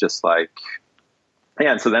I was just like,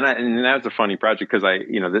 yeah. And so then and that was a funny project because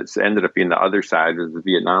this ended up being the other side of the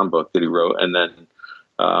Vietnam book that he wrote. And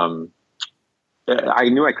then, I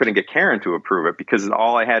knew I couldn't get Karen to approve it because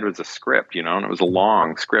all I had was a script, and it was a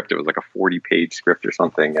long script. It was like a 40-page script or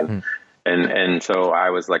something. And so I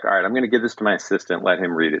was like, all right, I'm going to give this to my assistant, let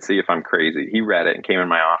him read it, see if I'm crazy. He read it and came in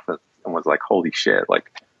my office and was like, holy shit,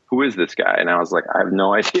 like, who is this guy? And I was like, I have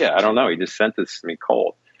no idea. I don't know. He just sent this to me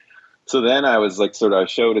cold. So then I was like, I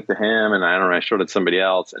showed it to him, and I showed it to somebody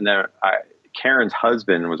else. And then Karen's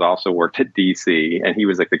husband was also worked at DC, and he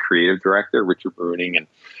was like the creative director, Richard Bruning.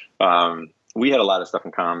 And, we had a lot of stuff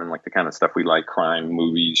in common, like the kind of stuff we like, crime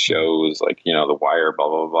movies, shows, like, The Wire, blah,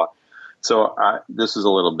 blah, blah. So this is a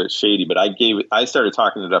little bit shady, but I started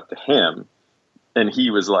talking it up to him, and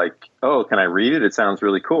he was like, oh, can I read it? It sounds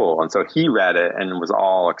really cool. And so he read it and was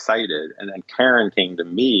all excited. And then Karen came to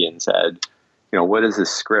me and said, what is this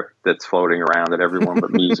script that's floating around that everyone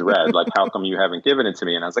but me's read? Like, how come you haven't given it to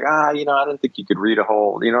me? And I was like, I didn't think you could read a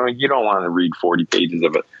whole, you don't want to read 40 pages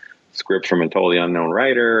of a script from a totally unknown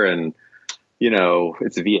writer. And,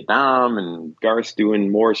 it's Vietnam, and Garth's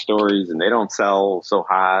doing more stories, and they don't sell so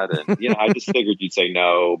hot. And, I just figured you'd say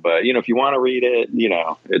no. But, if you want to read it,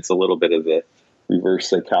 it's a little bit of the reverse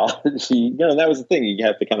psychology. That was the thing. You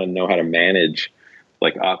have to kind of know how to manage,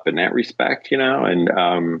 like, up in that respect,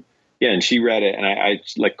 And Yeah, and she read it, and I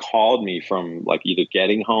like called me from like either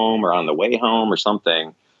getting home or on the way home or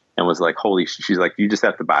something, and was like, "Holy!" She's like, "You just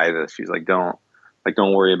have to buy this." She's like, don't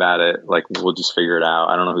worry about it. Like, we'll just figure it out.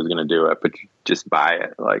 I don't know who's going to do it, but just buy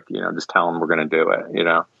it. Like, just tell them we're going to do it.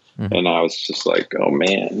 Mm-hmm. And I was just like, oh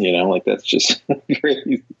man, like that's just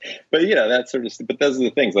crazy. But that's sort of. But those are the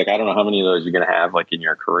things. Like, I don't know how many of those you're going to have like in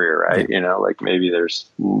your career, right? Yeah. Like maybe there's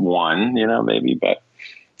one, maybe, but.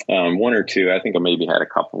 One or two. I think I maybe had a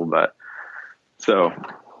couple, but so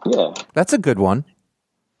yeah, that's a good one.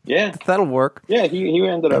 Yeah, that'll work. Yeah, he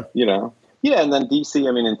ended up, Yeah, and then DC.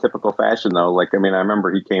 I mean, in typical fashion, though. Like, I mean, I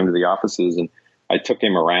remember he came to the offices, and I took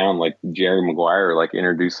him around, like Jerry Maguire, like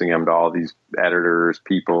introducing him to all these editors,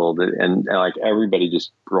 people, and like everybody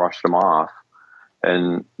just brushed him off,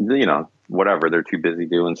 and whatever, they're too busy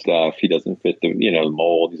doing stuff. He doesn't fit the the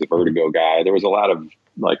mold. He's a Vertigo guy. There was a lot of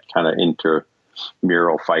like kind of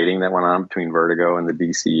intramural fighting that went on between Vertigo and the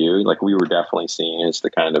DCU. Like, we were definitely seen as the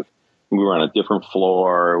kind of, we were on a different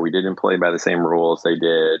floor. We didn't play by the same rules they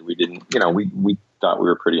did. We didn't, we thought we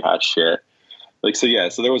were pretty hot shit. Like, so yeah,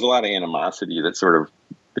 so there was a lot of animosity that sort of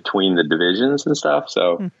between the divisions and stuff.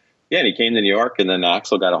 So yeah, and he came to New York, and then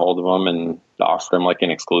Axel got a hold of him and offered him like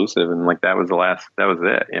an exclusive. And like, that was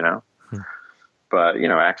it, But,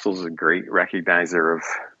 Axel's a great recognizer of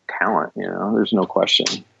talent, there's no question.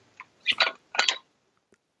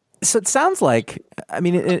 So it sounds like, I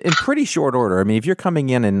mean, in pretty short order, I mean, if you're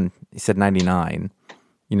coming in you said 99,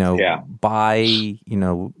 did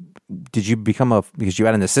you become because you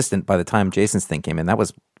had an assistant by the time Jason's thing came in, that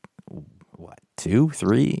was what, 2,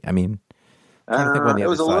 3? I mean, I'm trying to think when the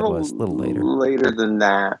other side was, a little later. Later than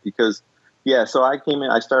that, because, so I came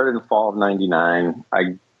in, I started in fall of 99.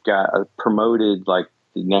 I got promoted like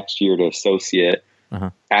the next year to associate.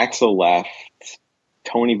 Uh-huh. Axel left.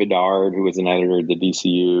 Tony Bedard, who was an editor at the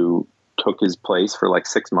DCU, took his place for like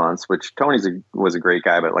 6 months, which was a great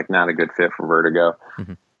guy, but like not a good fit for Vertigo.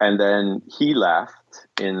 Mm-hmm. And then he left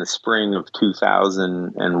in the spring of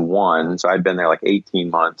 2001. So I'd been there like 18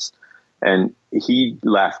 months, and he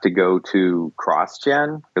left to go to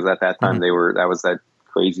CrossGen, because at that time that was that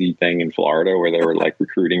crazy thing in Florida where they were like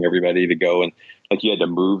recruiting everybody to go, and like you had to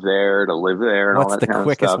move there to live there. And what's all that the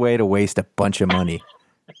quickest way to waste a bunch of money?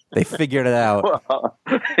 They figured it out. Well,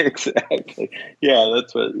 exactly. Yeah,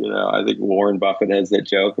 that's what, I think Warren Buffett has that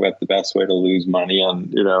joke about the best way to lose money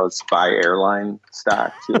on, spy airline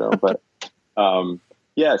stocks, but, so,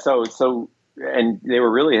 and they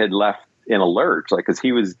had left in a lurch, like, cause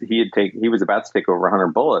he was about to take over 100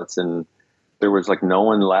 bullets, and there was like no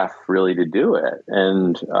one left really to do it.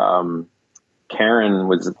 And, Karen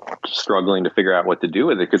was struggling to figure out what to do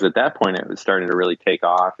with it, because at that point it was starting to really take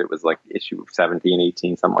off. It was like issue 17,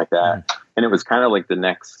 18, something like that. Mm. And it was kind of like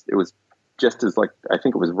it was just as like, I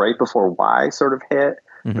think it was right before Y sort of hit,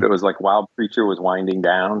 but it was like Wild Preacher was winding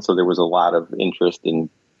down. So there was a lot of interest in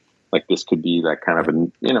like, this could be that kind of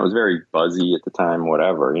it was very buzzy at the time,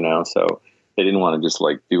 whatever, so they didn't want to just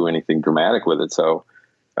like do anything dramatic with it. So,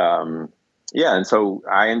 and so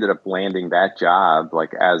I ended up landing that job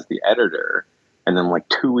like as the editor. And then like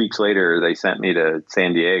 2 weeks later, they sent me to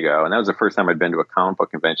San Diego. And that was the first time I'd been to a comic book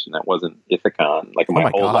convention that wasn't Ithacon, like in my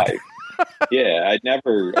whole life. Yeah, I'd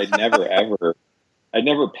never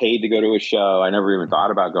paid to go to a show. I never even thought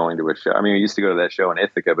about going to a show. I mean, I used to go to that show in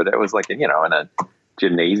Ithaca, but it was like, in a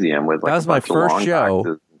gymnasium with like that was my first show.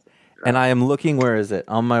 Boxes. And I am looking, where is it?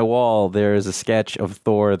 On my wall, there is a sketch of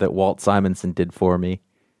Thor that Walt Simonson did for me.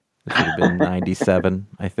 It should have been 97,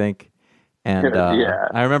 I think. And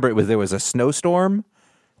I remember there was a snowstorm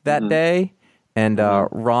that day, and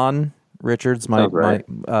Ron Richards,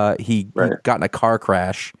 he got in a car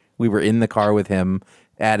crash. We were in the car with him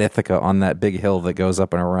at Ithaca on that big hill that goes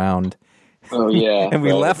up and around. Oh yeah, and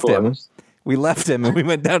we left him. We left him, and we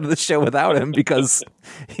went down to the show without him because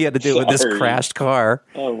he had to deal with this crashed car.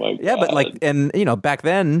 Oh my god! Yeah, but like, and back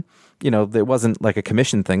then, there wasn't like a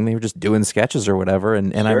commission thing. They were just doing sketches or whatever.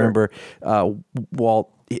 And I remember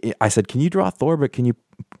Walt. I said, "Can you draw Thor? But can you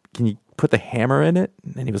put the hammer in it?"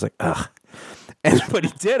 And he was like, "Ugh." But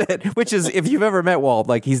he did it, which is, if you've ever met Walt,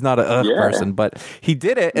 like, he's not a person, but he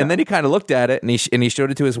did it, and then he kind of looked at it, and he showed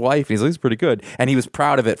it to his wife, and he's like, "It's pretty good," and he was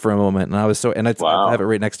proud of it for a moment, and I was I have it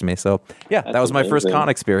right next to me, so yeah, that was my first con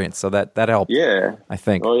experience, so that helped. Yeah, I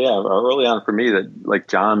think. Oh yeah, early on for me, that like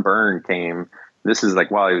John Byrne came. This is like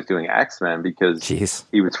while he was doing X-Men, because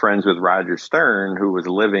he was friends with Roger Stern, who was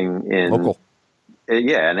living in local.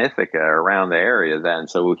 Yeah, in Ithaca, around the area then.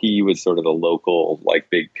 So he was sort of the local, like,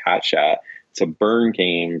 big hotshot. So Byrne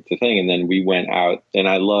came to thing, and then we went out, and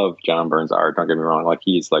I love John Byrne's art. Don't get me wrong. Like,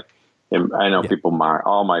 he's like, I know people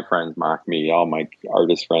all my friends mock me, all my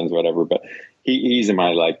artist friends, whatever, but he's in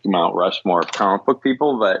my like Mount Rushmore of comic book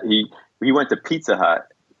people, but he went to Pizza Hut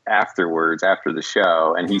afterwards, after the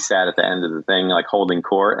show, and he sat at the end of the thing like holding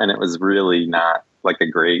court, and it was really not like a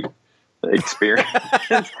great experience.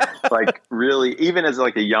 Like really, even as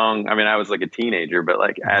like a young, I mean, I was like a teenager, but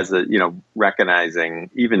like as a,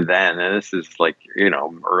 recognizing even then, and this is like,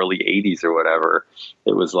 early 80s or whatever,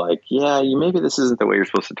 it was like, yeah, maybe this isn't the way you're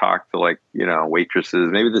supposed to talk to like,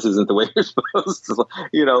 waitresses. Maybe this isn't the way you're supposed to,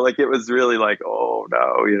 like it was really like, oh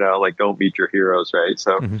no, like don't meet your heroes. Right.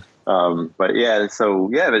 So, but yeah,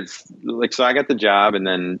 it's like, so I got the job, and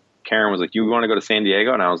then Karen was like, you want to go to San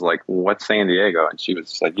Diego? And I was like, what's San Diego? And she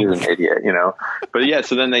was like, you're an idiot, But yeah,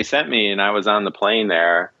 so then they sent me, and I was on the plane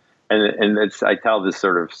there. And I tell this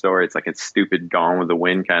sort of story. It's like it's stupid Gone with the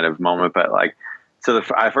Wind kind of moment. But like, so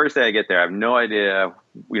the first day I get there, I have no idea,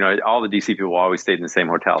 all the DC people always stayed in the same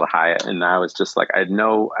hotel, the Hyatt. And I was just like, I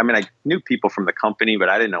knew people from the company, but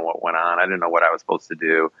I didn't know what went on. I didn't know what I was supposed to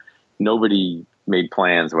do. Nobody made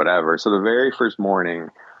plans, whatever. So the very first morning,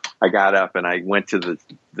 I got up and I went to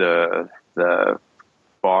the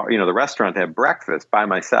bar, the restaurant to have breakfast by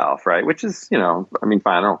myself, right? Which is, fine,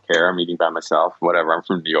 I don't care. I'm eating by myself, whatever. I'm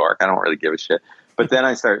from New York. I don't really give a shit. But then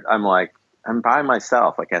I'm like, I'm by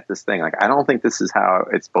myself, like at this thing. Like, I don't think this is how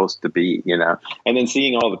it's supposed to be, And then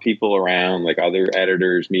seeing all the people around, like other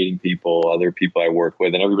editors, meeting people, other people I work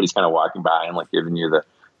with, and everybody's kind of walking by and like giving you the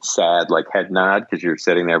sad, like head nod because you're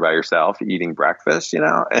sitting there by yourself eating breakfast,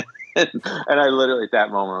 And I literally at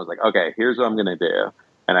that moment was like, okay, here's what I'm going to do.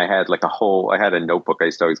 And I had like I had a notebook. I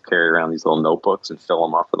used to always carry around these little notebooks and fill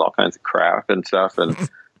them up with all kinds of crap and stuff. And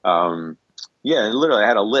literally I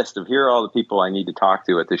had a list of here are all the people I need to talk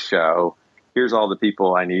to at this show. Here's all the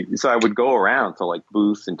people I need. So I would go around to like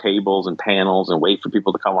booths and tables and panels and wait for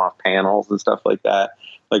people to come off panels and stuff like that.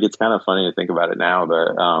 Like, it's kind of funny to think about it now,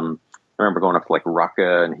 but I remember going up to like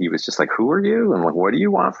Rucka, and he was just like, who are you? And like, what do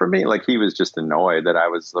you want from me? Like, he was just annoyed that I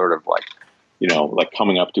was sort of like, like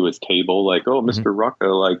coming up to his table, like, oh, Mr.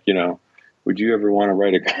 Rucka, like, would you ever want to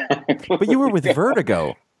write a comic book? But you were with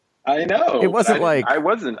Vertigo. I know. It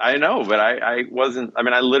wasn't I know, but I wasn't,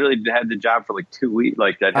 I literally had the job for like 2 weeks.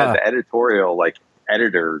 Like, I had the editorial, like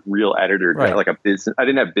real editor, right. Like a business. I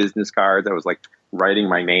didn't have business cards. I was like writing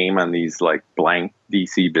my name on these like blank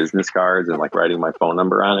DC business cards and like writing my phone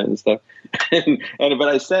number on it and stuff. But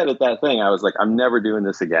I said at that thing, I was like, I'm never doing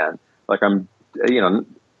this again. Like, I'm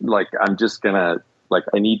just gonna, like,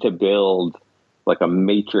 I need to build like a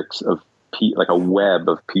matrix of like a web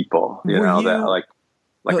of people, that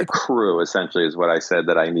like a crew essentially is what I said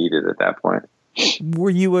that I needed at that point. Were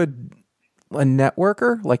you a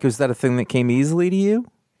networker? Like, was that a thing that came easily to you?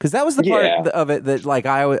 Because that was the part of it that, like,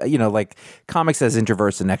 like comics as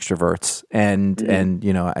introverts and extroverts, and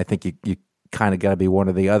I think you kind of got to be one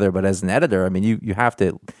or the other. But as an editor, you have to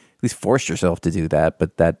at least force yourself to do that.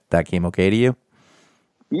 But that came okay to you?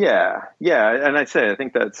 Yeah, and I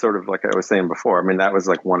think that's sort of like I was saying before. That was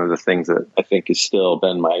like one of the things that I think has still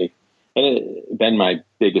been my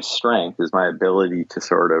biggest strength, is my ability to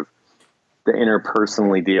sort of to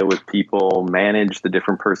interpersonally deal with people, manage the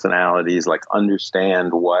different personalities, like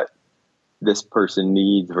understand what this person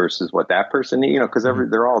needs versus what that person needs, because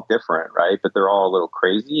they're all different, right? But they're all a little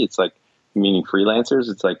crazy. It's like, meaning freelancers,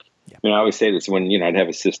 it's like, I always say this when, I'd have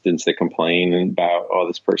assistants that complain about, oh,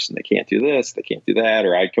 this person, they can't do this, they can't do that,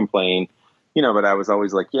 or I'd complain, but I was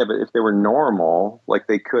always like, yeah, but if they were normal, like,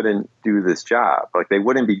 they couldn't do this job. Like, they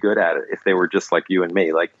wouldn't be good at it if they were just like you and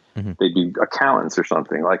me. Like, they'd be accountants or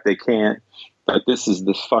something. Like, they can't, like, this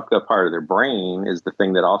fucked up part of their brain is the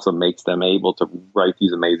thing that also makes them able to write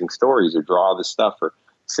these amazing stories or draw this stuff or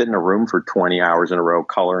sit in a room for 20 hours in a row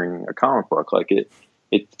coloring a comic book. Like,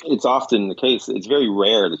 it's often the case. It's very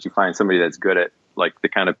rare that you find somebody that's good at like the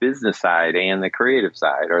kind of business side and the creative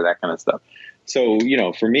side or that kind of stuff. So,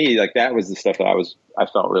 for me, like, that was the stuff that I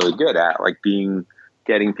felt really good at, like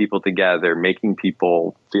getting people together, making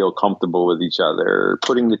people feel comfortable with each other,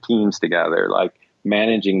 putting the teams together, like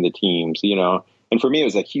managing the teams, and for me, it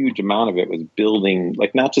was a huge amount of it was building,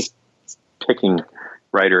 like, not just picking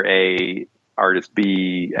writer A, artist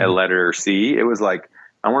B, letter C. It was like,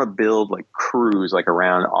 I want to build like crews, like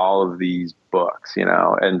around all of these books,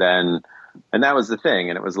 and that was the thing.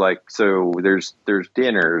 And it was like, so there's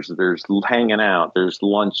dinners, there's hanging out, there's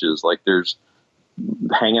lunches, like there's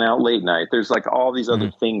hanging out late night. There's like all these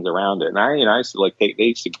other things around it. And I used to like, they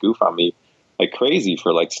used to goof on me like crazy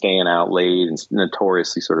for like staying out late and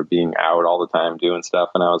notoriously sort of being out all the time doing stuff.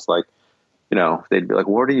 And I was like, they'd be like,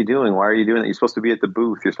 what are you doing? Why are you doing that? You're supposed to be at the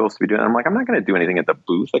booth. You're supposed to be doing, I'm like, I'm not going to do anything at the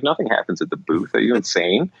booth. Like, nothing happens at the booth. Are you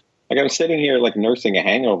insane? Like, I'm sitting here like nursing a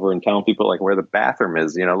hangover and telling people like where the bathroom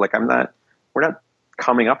is, like we're not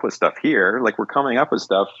coming up with stuff here. Like we're coming up with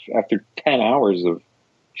stuff after 10 hours of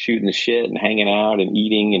shooting the shit and hanging out and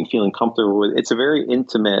eating and feeling comfortable with. It's a very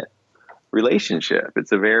intimate relationship.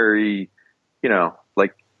 It's a very,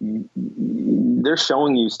 like they're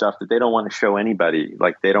showing you stuff that they don't want to show anybody.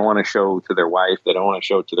 Like they don't want to show to their wife. They don't want to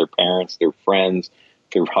show to their parents, their friends,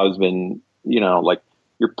 their husband, like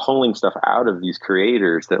you're pulling stuff out of these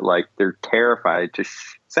creators that like, they're terrified to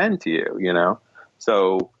send to you,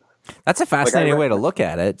 So that's a fascinating way to look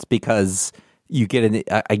at it. It's because you get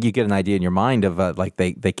an idea in your mind of like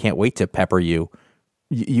they can't wait to pepper you.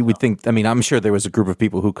 You would think. I mean, I'm sure there was a group of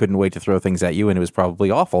people who couldn't wait to throw things at you, and it was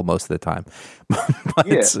probably awful most of the time. But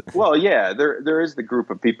yeah. Well, yeah, there is the group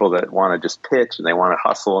of people that want to just pitch and they want to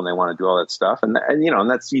hustle and they want to do all that stuff, and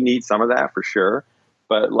that's, you need some of that for sure.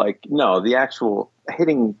 But like, no, the actual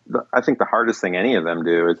hitting. I think the hardest thing any of them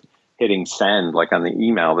do is hitting send, like on the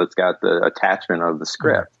email that's got the attachment of the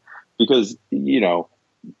script, because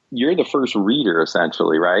you're the first reader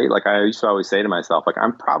essentially, right? Like I used to always say to myself, like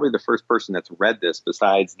I'm probably the first person that's read this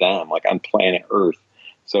besides them, like on planet Earth.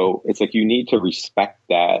 So it's like you need to respect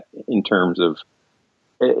that in terms of,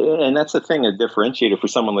 and that's the thing, a differentiator for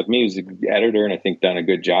someone like me who's an editor and I think done a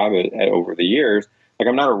good job over the years. Like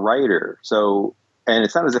I'm not a writer, so, and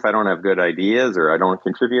it's not as if I don't have good ideas or I don't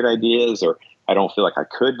contribute ideas or I don't feel like I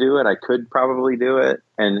could do it. I could probably do it,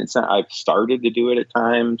 and it's not. I've started to do it at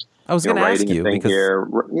times. I was going to ask you because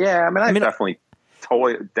I've definitely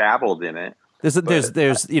totally dabbled in it.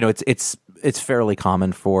 There's it's fairly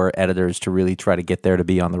common for editors to really try to get there to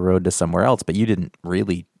be on the road to somewhere else, but you didn't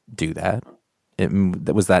really do that.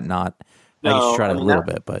 Was that not? No, I tried a little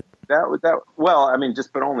bit, but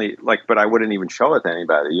but only like, but I wouldn't even show it to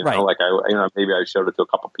anybody. Right. Like maybe I showed it to a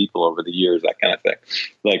couple people over the years, that kind of thing.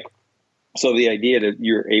 Like. So the idea that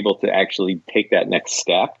you're able to actually take that next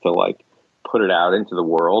step to like put it out into the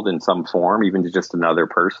world in some form, even to just another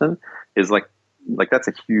person, is like that's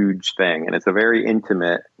a huge thing. And it's a very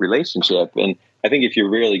intimate relationship. And I think if you're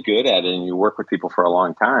really good at it and you work with people for a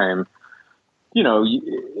long time,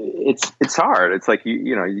 it's hard. It's like,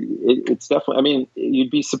 it's definitely, I mean, you'd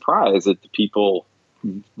be surprised at the people,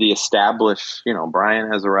 the established, Brian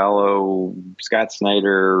Azzarello, Scott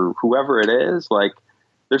Snyder, whoever it is, like,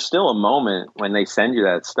 there's still a moment when they send you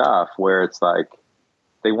that stuff where it's like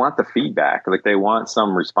they want the feedback, like they want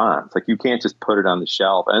some response. Like you can't just put it on the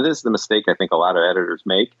shelf. And this is the mistake I think a lot of editors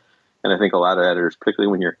make. And I think a lot of editors, particularly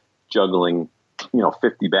when you're juggling,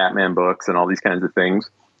 50 Batman books and all these kinds of things,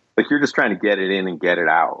 like you're just trying to get it in and get it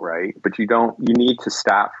out, right? But you need to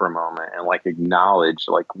stop for a moment and like acknowledge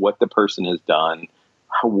like what the person has done,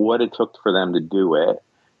 what it took for them to do it.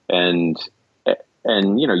 And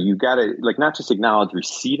you got to like not just acknowledge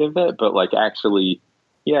receipt of it, but like actually,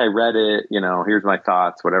 I read it, here's my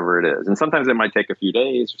thoughts, whatever it is. And sometimes it might take a few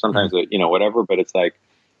days or sometimes, whatever, but it's like,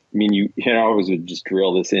 I mean, you always would just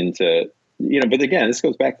drill this into, but again, this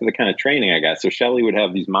goes back to the kind of training I got. So Shelley would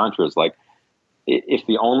have these mantras like, if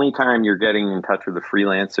the only time you're getting in touch with a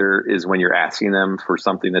freelancer is when you're asking them for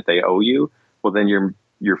something that they owe you, well, then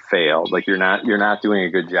you're failed. Like you're not doing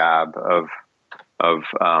a good job of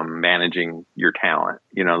managing your talent,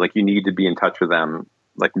 like you need to be in touch with them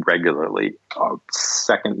like regularly.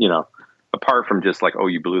 Second, apart from just like, oh,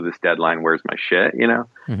 you blew this deadline, where's my shit,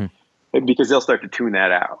 because they'll start to tune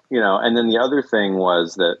that out, And then the other thing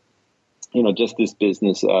was that, just this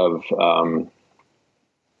business of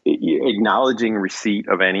acknowledging receipt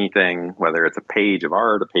of anything, whether it's a page of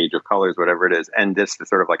art, a page of colors, whatever it is, and just to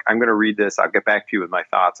sort of like, I'm going to read this, I'll get back to you with my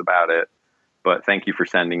thoughts about it. But thank you for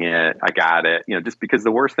sending it. I got it. Just because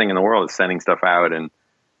the worst thing in the world is sending stuff out and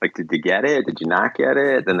like, did you get it? Did you not get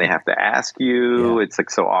it? Then they have to ask you. Yeah. It's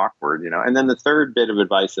like so awkward, And then the third bit of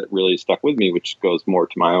advice that really stuck with me, which goes more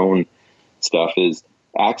to my own stuff, is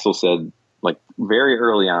Axel said like very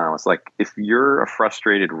early on, it's like, if you're a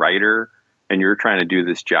frustrated writer and you're trying to do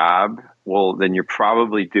this job, well, then you're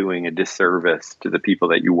probably doing a disservice to the people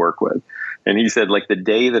that you work with. And he said, like the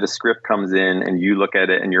day that a script comes in and you look at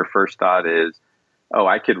it and your first thought is, oh,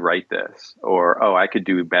 I could write this, or, oh, I could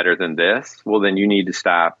do better than this. Well, then you need to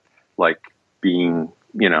stop like being,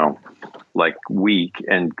 like weak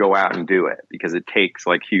and go out and do it, because it takes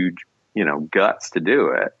like huge, guts to do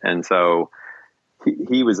it. And so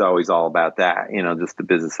he was always all about that, just the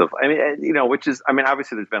business of, which is,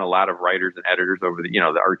 obviously there's been a lot of writers and editors over the,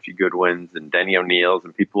 the Archie Goodwins and Denny O'Neills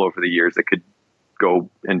and people over the years that could go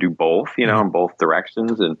and do both, in both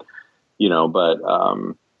directions. And,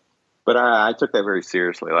 but I took that very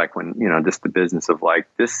seriously. Like when, just the business of like,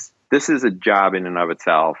 this is a job in and of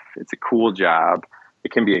itself. It's a cool job.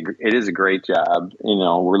 it is a great job.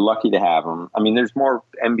 We're lucky to have them. I mean, there's more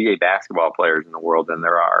NBA basketball players in the world than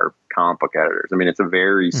there are comic book editors. I mean, it's a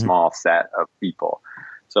very small set of people.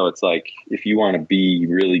 So it's like, if you want to be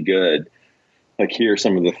really good, like, here are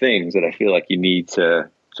some of the things that I feel like you need to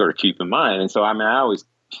sort of keep in mind. And so, I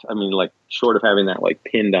mean, like, short of having that like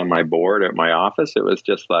pinned on my board at my office, it was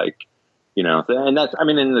just like, and that's, I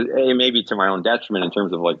mean, maybe to my own detriment in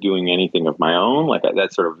terms of like doing anything of my own. Like,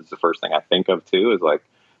 that sort of is the first thing I think of too, is like,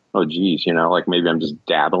 oh geez, like maybe I'm just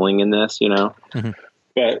dabbling in this, but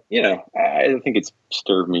I think it's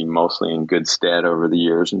served me mostly in good stead over the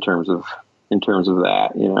years in terms of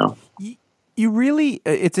that, You really,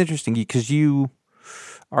 it's interesting because you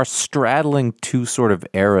are straddling two sort of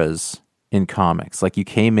eras in comics. Like, you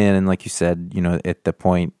came in and, like you said, at the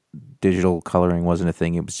point, digital coloring wasn't a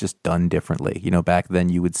thing. It was just done differently. Back then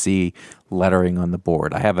you would see lettering on the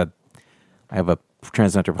board. I have a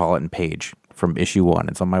Transmetropolitan page from issue 1.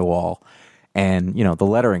 It's on my wall, and the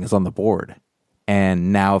lettering is on the board.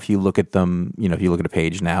 And now if you look at them, if you look at a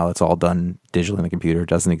page now, it's all done digitally on the computer. It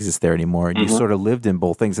doesn't exist there anymore. And you sort of lived in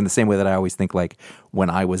both things in the same way that I always think, like, when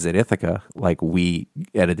I was at Ithaca, like, we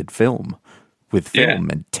edited film with film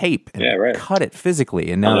and tape and cut it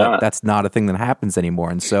physically. And now that's not a thing that happens anymore.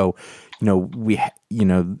 And so,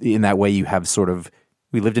 in that way you have sort of,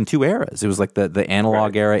 we lived in two eras. It was like the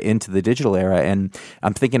analog era into the digital era. And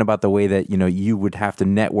I'm thinking about the way that, you would have to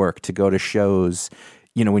network to go to shows,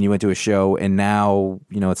 when you went to a show, and now,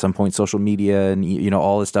 at some point social media and,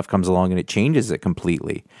 all this stuff comes along and it changes it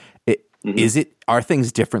completely. Are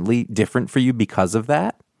things different for you because of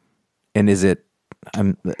that? And is it, I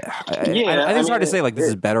think it's hard to say, like, this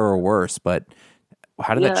is better or worse, but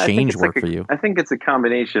how did that change work for you? I think it's a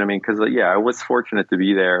combination. I mean, because I was fortunate to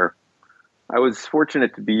be there.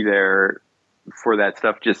 For that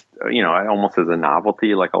stuff, just almost as a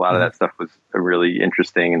novelty. Like, a lot of that stuff was really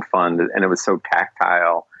interesting and fun, and it was so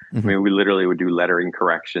tactile. I mean, we literally would do lettering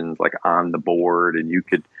corrections like on the board, and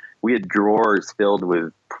we had drawers filled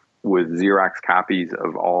with Xerox copies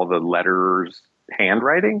of all the letters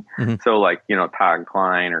handwriting. So, like, Todd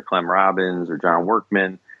Klein or Clem Robbins or John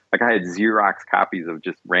Workman, like, I had Xerox copies of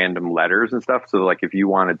just random letters and stuff. So, like, if you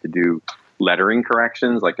wanted to do lettering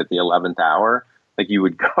corrections, like at the 11th hour, like, you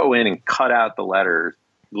would go in and cut out the letters,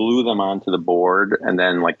 glue them onto the board, and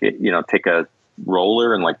then, like, take a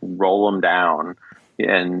roller and, like, roll them down.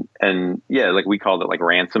 And like, we called it like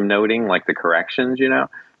ransom noting, like the corrections,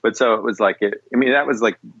 But so it was like, that was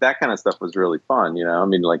like, that kind of stuff was really fun, I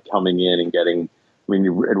mean, like, coming in and getting,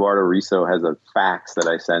 Eduardo Riso has a fax that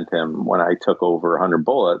I sent him when I took over 100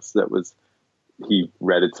 Bullets. He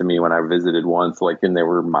read it to me when I visited once, like, and they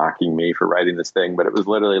were mocking me for writing this thing, but it was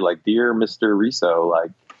literally like, "Dear Mr. Riso, like,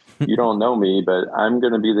 you don't know me, but I'm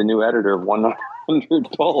going to be the new editor of 100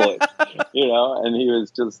 Bullets," and he was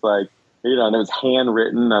just like, and it was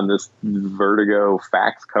handwritten on this Vertigo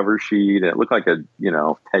fax cover sheet. And it looked like Ted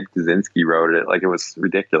Kaczynski wrote it. Like, it was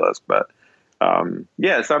ridiculous, but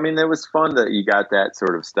so, I mean, it was fun that you got that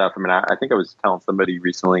sort of stuff. I mean, I think I was telling somebody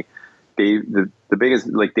recently, Dave, the biggest,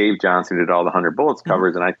 like, Dave Johnson did all the 100 Bullets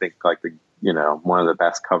covers. And I think, like, one of the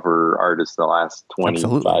best cover artists the last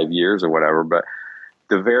 25 years or whatever. But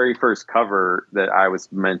the very first cover that I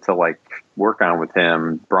was meant to, like, work on with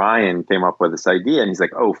him, Brian came up with this idea, and he's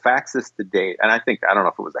like, "Oh, fax this to Dave." And I don't know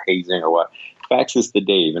if it was a hazing or what. Fax this to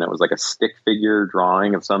Dave. And it was like a stick figure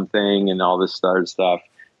drawing of something and all this other stuff.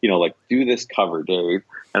 Like, "Do this cover, Dave."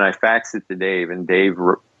 And I faxed it to Dave, and Dave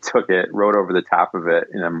took it, wrote over the top of it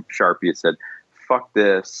in a Sharpie. It said, "Fuck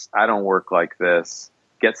this. I don't work like this.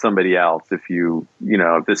 Get somebody else if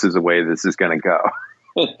if this is the way this is going to go."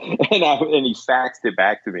 and he faxed it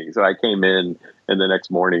back to me. So I came in, and the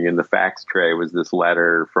next morning in the fax tray was this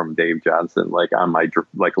letter from Dave Johnson, like, on my,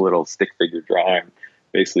 like, little stick figure drawing,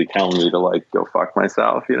 basically telling me to, like, go fuck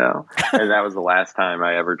myself, And that was the last time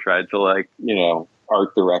I ever tried to, like,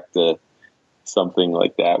 art direct something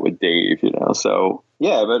like that with Dave, So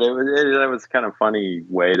yeah, but it was kind of funny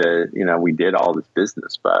way to, we did all this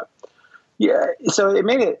business, but yeah, so it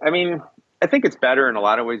made it. I mean, I think it's better in a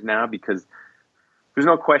lot of ways now, because there's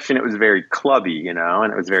no question it was very clubby, and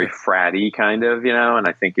it was very fratty kind of, and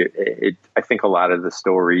I think I think a lot of the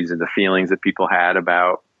stories and the feelings that people had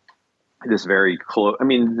about this very close, I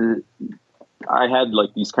mean, I had,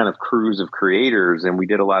 like, these kind of crews of creators, and we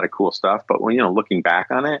did a lot of cool stuff, but when, looking back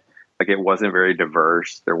on it, like, it wasn't very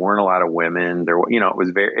diverse. There weren't a lot of women. There,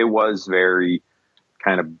 it was very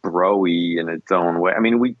kind of bro-y in its own way. I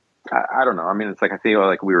mean, I don't know. I mean, it's like, I feel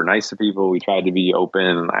like we were nice to people. We tried to be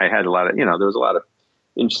open. I had a lot of, there was a lot of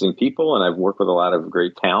interesting people, and I've worked with a lot of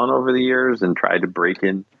great talent over the years and tried to break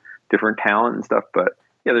in different talent and stuff. But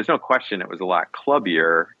yeah, there's no question it was a lot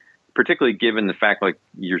clubbier, particularly given the fact, like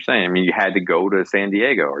you're saying, I mean, you had to go to San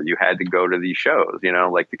Diego or you had to go to these shows, you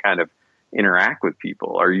know, like to kind of interact with people.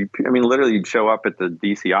 Or literally you'd show up at the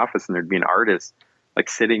DC office and there'd be an artist like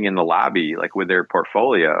sitting in the lobby, like with their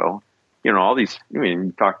portfolio, you know, all these,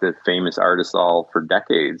 you talk to famous artists all for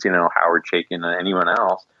decades, you know, Howard Chaykin and anyone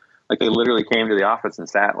else, like they literally came to the office and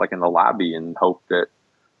sat like in the lobby and hoped that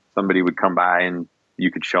somebody would come by and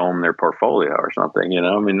you could show them their portfolio or something, you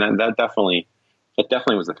know. I mean, that definitely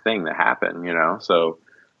was a thing that happened, you know. So,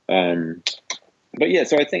 but yeah,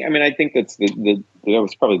 so I think that's that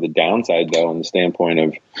was probably the downside, though, on the standpoint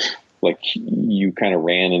of like you kind of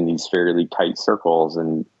ran in these fairly tight circles,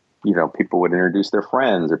 and you know, people would introduce their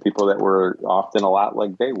friends or people that were often a lot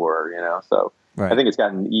like they were, you know. So right. I think it's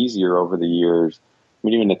gotten easier over the years. I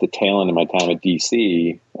mean, even at the tail end of my time at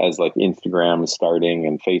DC, as like Instagram was starting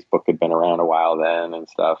and Facebook had been around a while then and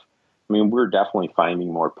stuff. I mean, we're definitely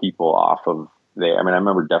finding more people off of there. I mean, I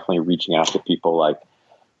remember definitely reaching out to people like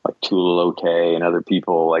Tula Lote and other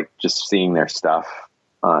people, like just seeing their stuff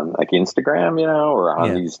on like Instagram, you know, or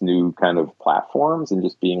on these new kind of platforms and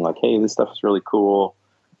just being like, hey, this stuff is really cool.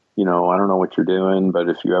 You know, I don't know what you're doing, but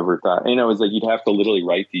if you ever thought, you know, it's like you'd have to literally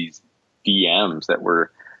write these DMs that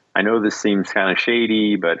were, I know this seems kind of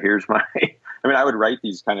shady, but here's my, I mean, I would write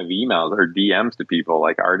these kind of emails or DMs to people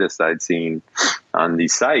like artists I'd seen on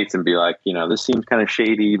these sites and be like, you know, this seems kind of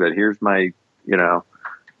shady, but here's my, you know,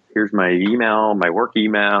 here's my email, my work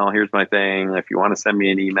email. Here's my thing. If you want to send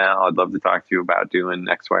me an email, I'd love to talk to you about doing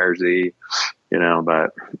X, Y, or Z, you know,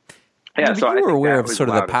 but yeah. So you were aware of sort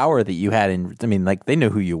of the power that you had in, I mean, like they knew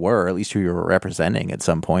who you were, at least who you were representing at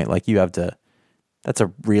some point. Like you have to, that's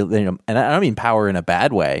a real, you know, and I don't mean power in a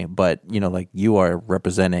bad way, but you know, like you are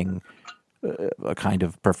representing a kind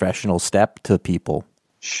of professional step to people.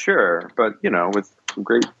 Sure. But you know, with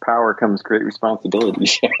great power comes great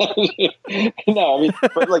responsibility. No, I mean,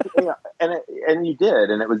 but like, you know, and you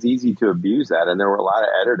did, and it was easy to abuse that. And there were a lot of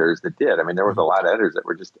editors that did. I mean, there was a lot of editors that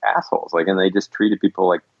were just assholes, like, and they just treated people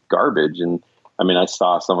like garbage. And I mean, I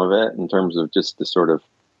saw some of it in terms of just the sort of,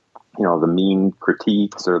 you know, the mean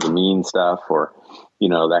critiques or the mean stuff or, you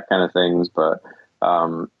know, that kind of things. But,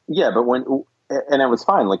 yeah, but and it was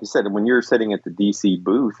fine. Like you said, when you're sitting at the DC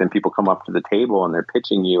booth and people come up to the table and they're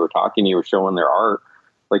pitching you or talking to you or showing their art,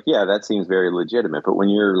 like, yeah, that seems very legitimate. But when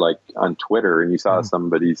you're like on Twitter and you saw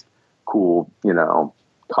somebody's cool, you know,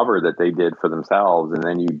 cover that they did for themselves and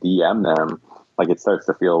then you DM them, like it starts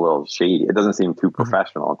to feel a little shady. It doesn't seem too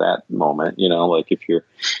professional at that moment, you know, like if you're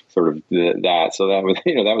sort of that. So that was,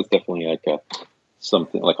 you know, that was definitely like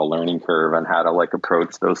something like a learning curve on how to like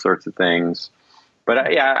approach those sorts of things.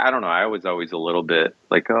 But yeah, I don't know. I was always a little bit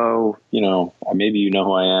like, oh, you know, maybe you know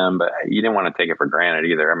who I am, but you didn't want to take it for granted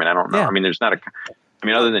either. I mean, I don't know. Yeah. I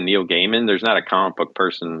mean, other than Neil Gaiman, there's not a comic book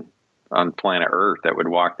person on planet Earth that would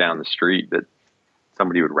walk down the street that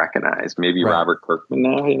somebody would recognize. Maybe right. Robert Kirkman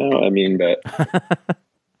now, you know, I mean, but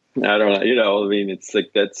I don't know, you know, I mean, it's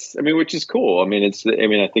like, which is cool. I mean,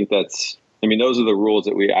 I think those are the rules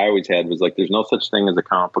that I always had was like, there's no such thing as a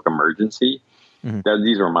comic book emergency. Mm-hmm.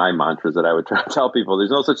 These were my mantras that I would try to tell people. There's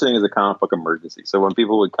no such thing as a comic book emergency. So when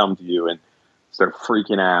people would come to you and start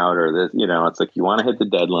freaking out or this, you know, it's like, you want to hit the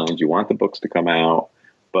deadlines, you want the books to come out,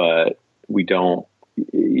 but we don't,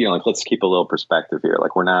 you know, like, let's keep a little perspective here.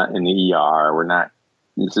 Like, we're not in the ER.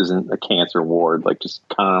 This isn't a cancer ward. Like, just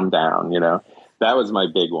calm down, you know. That was my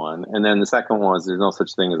big one. And then the second one was there's no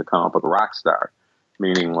such thing as a comic book rock star,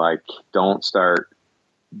 meaning like, don't start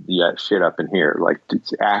shit up in here. Like,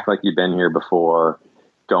 act like you've been here before.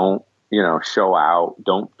 Don't, you know, show out.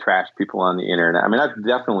 Don't trash people on the internet. I mean,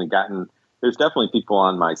 there's definitely people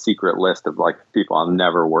on my secret list of like people I'll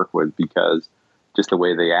never work with because just the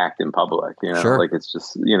way they act in public, you know, like it's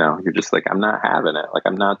just, you know, you're just like, I'm not having it. Like,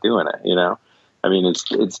 I'm not doing it, you know? I mean, it's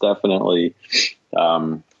definitely,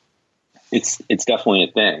 it's definitely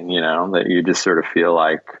a thing, you know, that you just sort of feel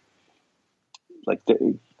like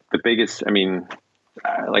the biggest, I mean,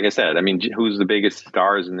 like I said, I mean, who's the biggest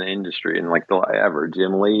stars in the industry and like ever?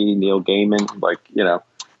 Jim Lee, Neil Gaiman, like, you know,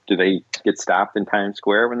 do they get stopped in Times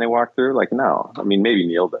Square when they walk through? Like, no. I mean, maybe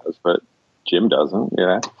Neil does, but Jim doesn't, you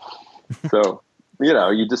know? So, you know,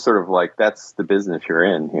 you just sort of like, that's the business you're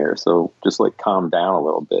in here. So just like calm down a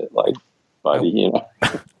little bit, like, buddy, you know?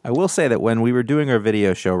 I will say that when we were doing our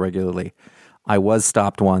video show regularly, I was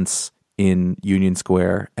stopped once in Union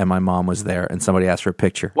Square and my mom was there and somebody asked for a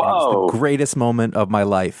picture. Whoa. It was the greatest moment of my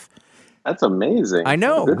life. That's amazing. I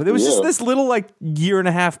know. There was just this little like year and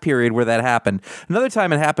a half period where that happened. Another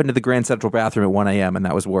time it happened to the Grand Central bathroom at 1 a.m. and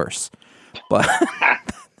that was worse. But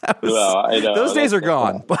Well, I know those days are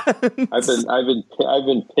gone. I've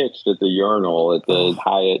been pitched at the urinal at the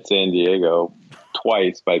Hyatt San Diego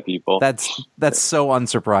twice by people. That's so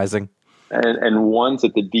unsurprising. And once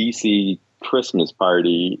at the DC Christmas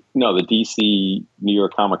party, no, the DC New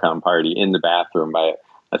York Comic Con party in the bathroom by an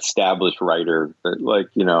established writer that, like,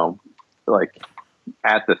 you know, like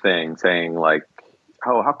at the thing saying like,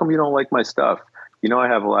 "Oh, how come you don't like my stuff? You know, I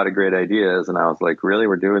have a lot of great ideas." And I was like, "Really?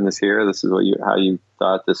 We're doing this here? This is how you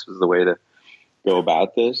thought this was the way to go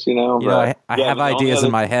about this?" You know, I have ideas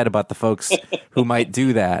in my head about the folks who might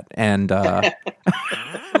do that. And,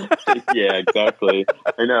 yeah, exactly.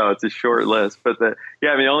 I know it's a short list, but the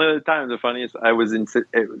only other time, the funniest, I was in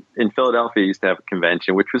Philadelphia. Used to have a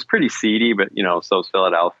convention, which was pretty seedy, but you know, so was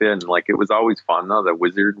Philadelphia, and like it was always fun though. The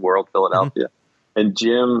Wizard World Philadelphia, and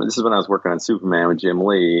Jim. This is when I was working on Superman with Jim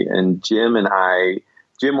Lee, and Jim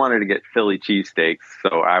wanted to get Philly cheesesteaks,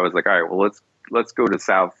 so I was like, all right, well let's go to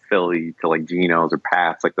South Philly to like Geno's or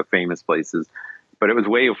Pat's, like the famous places. But it was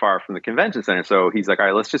way far from the convention center, so he's like, all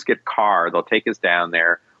right, let's just get a car. They'll take us down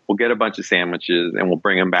there. We'll get a bunch of sandwiches and we'll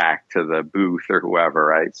bring them back to the booth or whoever,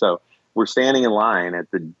 right? So we're standing in line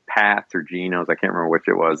at the Pat's or Geno's. I can't remember which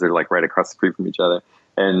it was. They're like right across the street from each other.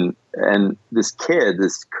 And this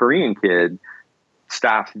Korean kid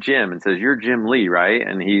stops Jim and says, "You're Jim Lee, right?"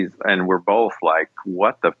 And we're both like,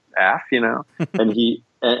 "What the F?" You know? And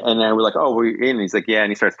and then we're like, "Oh, we're in." And he's like, "Yeah."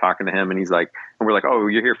 And he starts talking to him and he's like, and we're like, "Oh,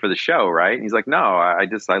 you're here for the show, right?" And he's like, "No, I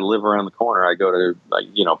live around the corner. I go to like,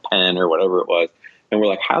 you know, Penn or whatever it was." And we're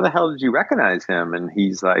like, "How the hell did you recognize him?" And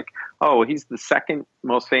he's like, "Oh, he's the second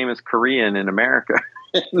most famous Korean in America."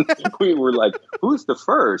 And we were like, "Who's the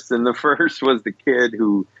first?" And the first was the kid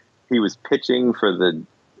who he was pitching for the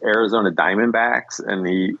Arizona Diamondbacks, and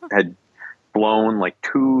he had blown like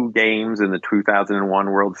 2 games in the 2001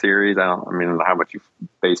 World Series. I don't know how much you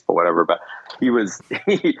baseball, whatever, but he was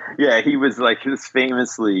like this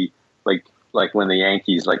famously like when the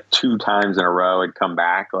Yankees like 2 times in a row had come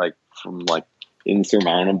back like from like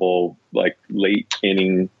insurmountable like late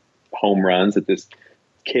inning home runs that this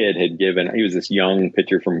kid had given. He was this young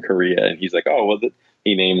pitcher from Korea, and he's like, "Oh, well,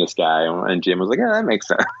 he named this guy," and Jim was like, "Yeah, that makes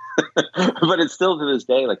sense." But it's still to this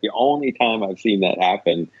day like the only time I've seen that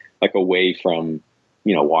happen, like away from,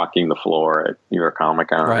 you know, walking the floor at New York Comic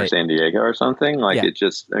Con or San Diego or something. Like it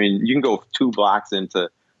just, I mean, you can go 2 blocks into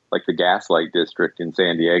like the Gaslight District in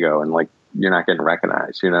San Diego and like you're not getting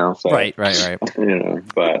recognized, you know? So, right. You know,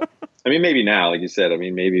 but I mean, maybe now, like you said, I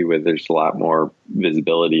mean, maybe there's a lot more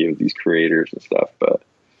visibility of these creators and stuff, but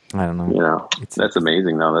I don't know. You know, that's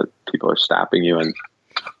amazing though that people are stopping you in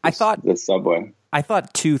the subway. I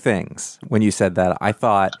thought 2 things when you said that. I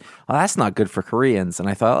thought, well, that's not good for Koreans. And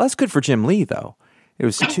I thought, that's good for Jim Lee, though. It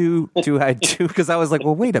was two, because I was like,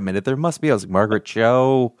 well, wait a minute. There must be. I was like, Margaret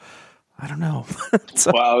Cho. I don't know.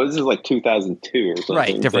 So, well, this is like 2002 or something.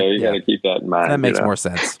 Right, different. So you got to keep that in mind. That makes more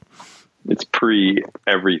sense. It's pre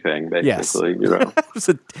everything, basically. Yes. You know,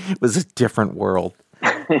 it was a different world.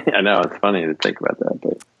 I know, it's funny to think about that.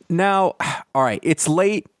 But now, all right, it's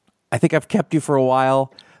late. I think I've kept you for a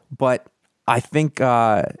while, but I think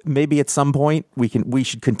maybe at some point we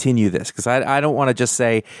should continue this, because I don't want to just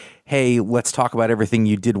say, hey, let's talk about everything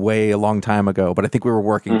you did way a long time ago. But I think we were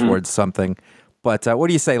working towards something. But what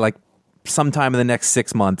do you say? Like sometime in the next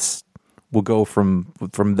 6 months, we'll go from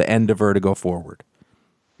the end of Vertigo forward.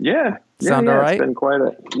 Yeah, sound all right?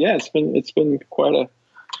 It's been it's been quite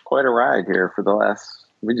a ride here for the last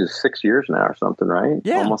 6 years now or something, right?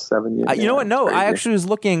 Yeah, almost 7 years. You know what? No, I actually was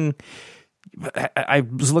looking. I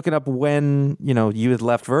was looking up when, you know, you had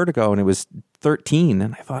left Vertigo, and it was 13,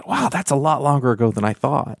 and I thought, wow, that's a lot longer ago than I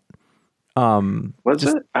thought. Was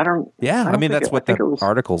it? I don't. Yeah, I mean that's what the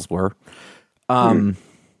articles were.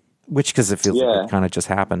 Which, because it feels like it kind of just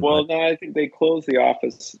happened. Well, no, I think they closed the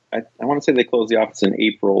office. I want to say they closed the office in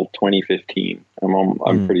April 2015.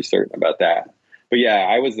 I'm pretty certain about that. But yeah,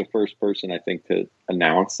 I was the first person, I think, to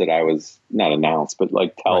announce that I was not announced, but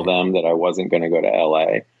like tell them that I wasn't going to go to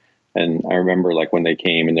LA. And I remember like when they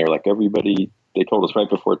came and they were like, they told us right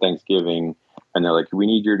before Thanksgiving, and they're like, we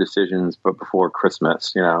need your decisions, but before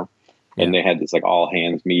Christmas, you know? Yeah. And they had this like all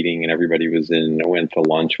hands meeting, and everybody was in. I went to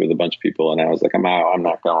lunch with a bunch of people, and I was like, I'm out. I'm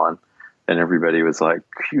not going. And everybody was like,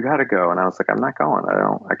 you got to go. And I was like, I'm not going.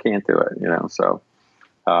 I can't do it. You know? So,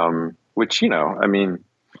 which, you know, I mean,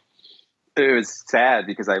 it was sad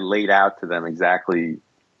because I laid out to them exactly,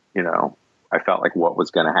 you know, I felt like what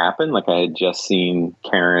was going to happen. Like I had just seen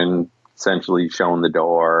Karen essentially shown the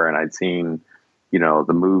door, and I'd seen, you know,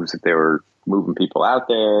 the moves that they were moving people out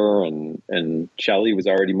there, and Shelley was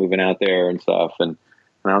already moving out there and stuff. And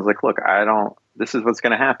I was like, look, I don't this is what's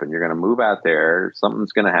going to happen. You're going to move out there.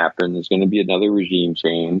 Something's going to happen. There's going to be another regime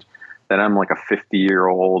change. Then I'm like a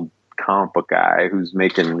 50-year-old comic book guy who's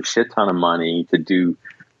making a shit ton of money to do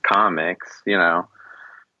comics,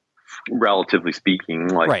 relatively speaking,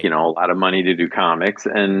 like, right. a lot of money to do comics.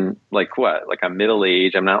 And like what? Like I'm middle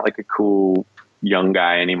aged. I'm not like a cool young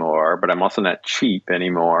guy anymore, but I'm also not cheap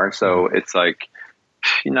anymore. So it's like,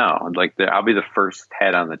 I'll be the first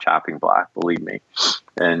head on the chopping block, believe me.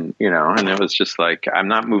 And, and it was just like, I'm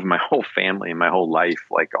not moving my whole family and my whole life,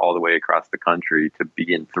 like all the way across the country to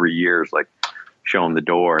be in 3 years, like show them the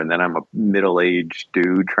door. And then I'm a middle-aged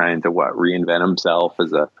dude trying to reinvent himself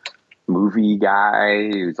as a movie guy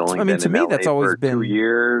who's only been to in me, LA that's always for been 2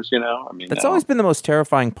 years, That's always been the most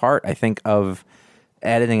terrifying part, I think, of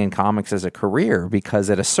editing in comics as a career, because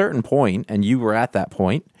at a certain point, and you were at that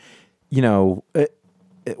point, where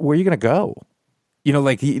are you going to go?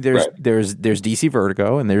 There's DC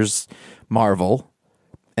Vertigo and there's Marvel,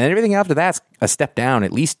 and everything after that's a step down,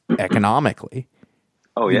 at least economically.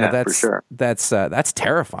 Oh yeah, for sure. That's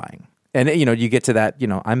terrifying. And you get to that,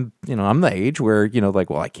 I'm the age where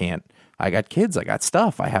I can't. I got kids, I got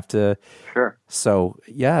stuff, I have to. Sure. So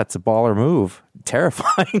yeah, it's a baller move.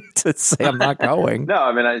 Terrifying to say I'm not going. No,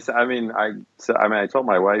 I told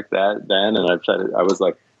my wife that then, and I've said it. I was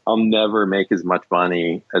like, I'll never make as much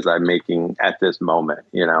money as I'm making at this moment,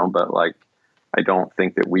 but like, I don't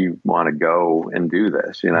think that we want to go and do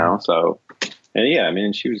this, So, and yeah,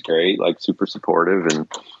 she was great, like super supportive, and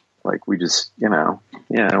like we just, it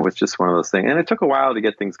was just one of those things. And it took a while to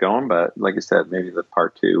get things going, but like I said, maybe the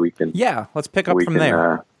part 2 we can. Yeah, let's pick up from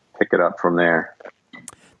there. Pick it up from there.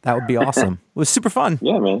 That would be awesome. It was super fun.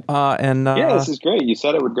 Yeah, man. Yeah, this is great. You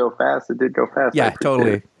said it would go fast. It did go fast. Yeah,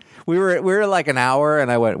 totally. We were like an hour,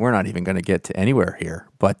 and I went, we're not even going to get to anywhere here.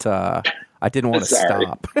 But I didn't want to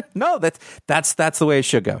stop. No, that's the way it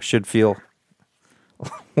should go. Should feel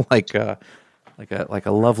like a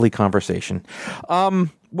lovely conversation.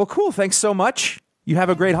 Well, cool. Thanks so much. You have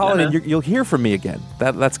a great holiday. Yeah. You'll hear from me again.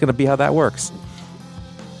 That's going to be how that works.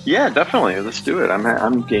 Yeah, definitely. Let's do it.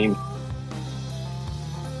 I'm game.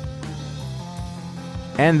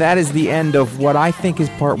 And that is the end of what I think is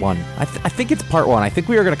part 1. I think it's part 1. I think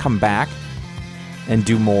we are going to come back and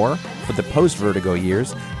do more for the post-Vertigo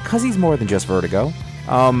years, because he's more than just Vertigo.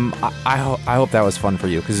 I hope that was fun for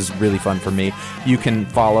you, because it's really fun for me. You can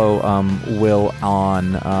follow Will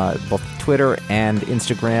on both Twitter and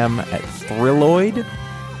Instagram at Thrilloid.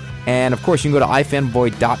 And, of course, you can go to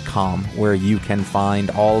ifanboy.com, where you can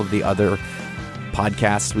find all of the other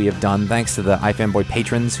podcasts we have done, thanks to the iFanboy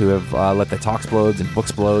patrons who have let the Talksplodes and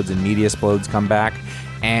Booksplodes and Mediasplodes come back,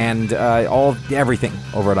 and everything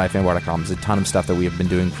over at ifanboy.com. There's a ton of stuff that we have been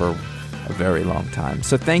doing for a very long time.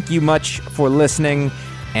 So thank you much for listening,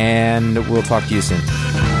 and we'll talk to you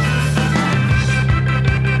soon.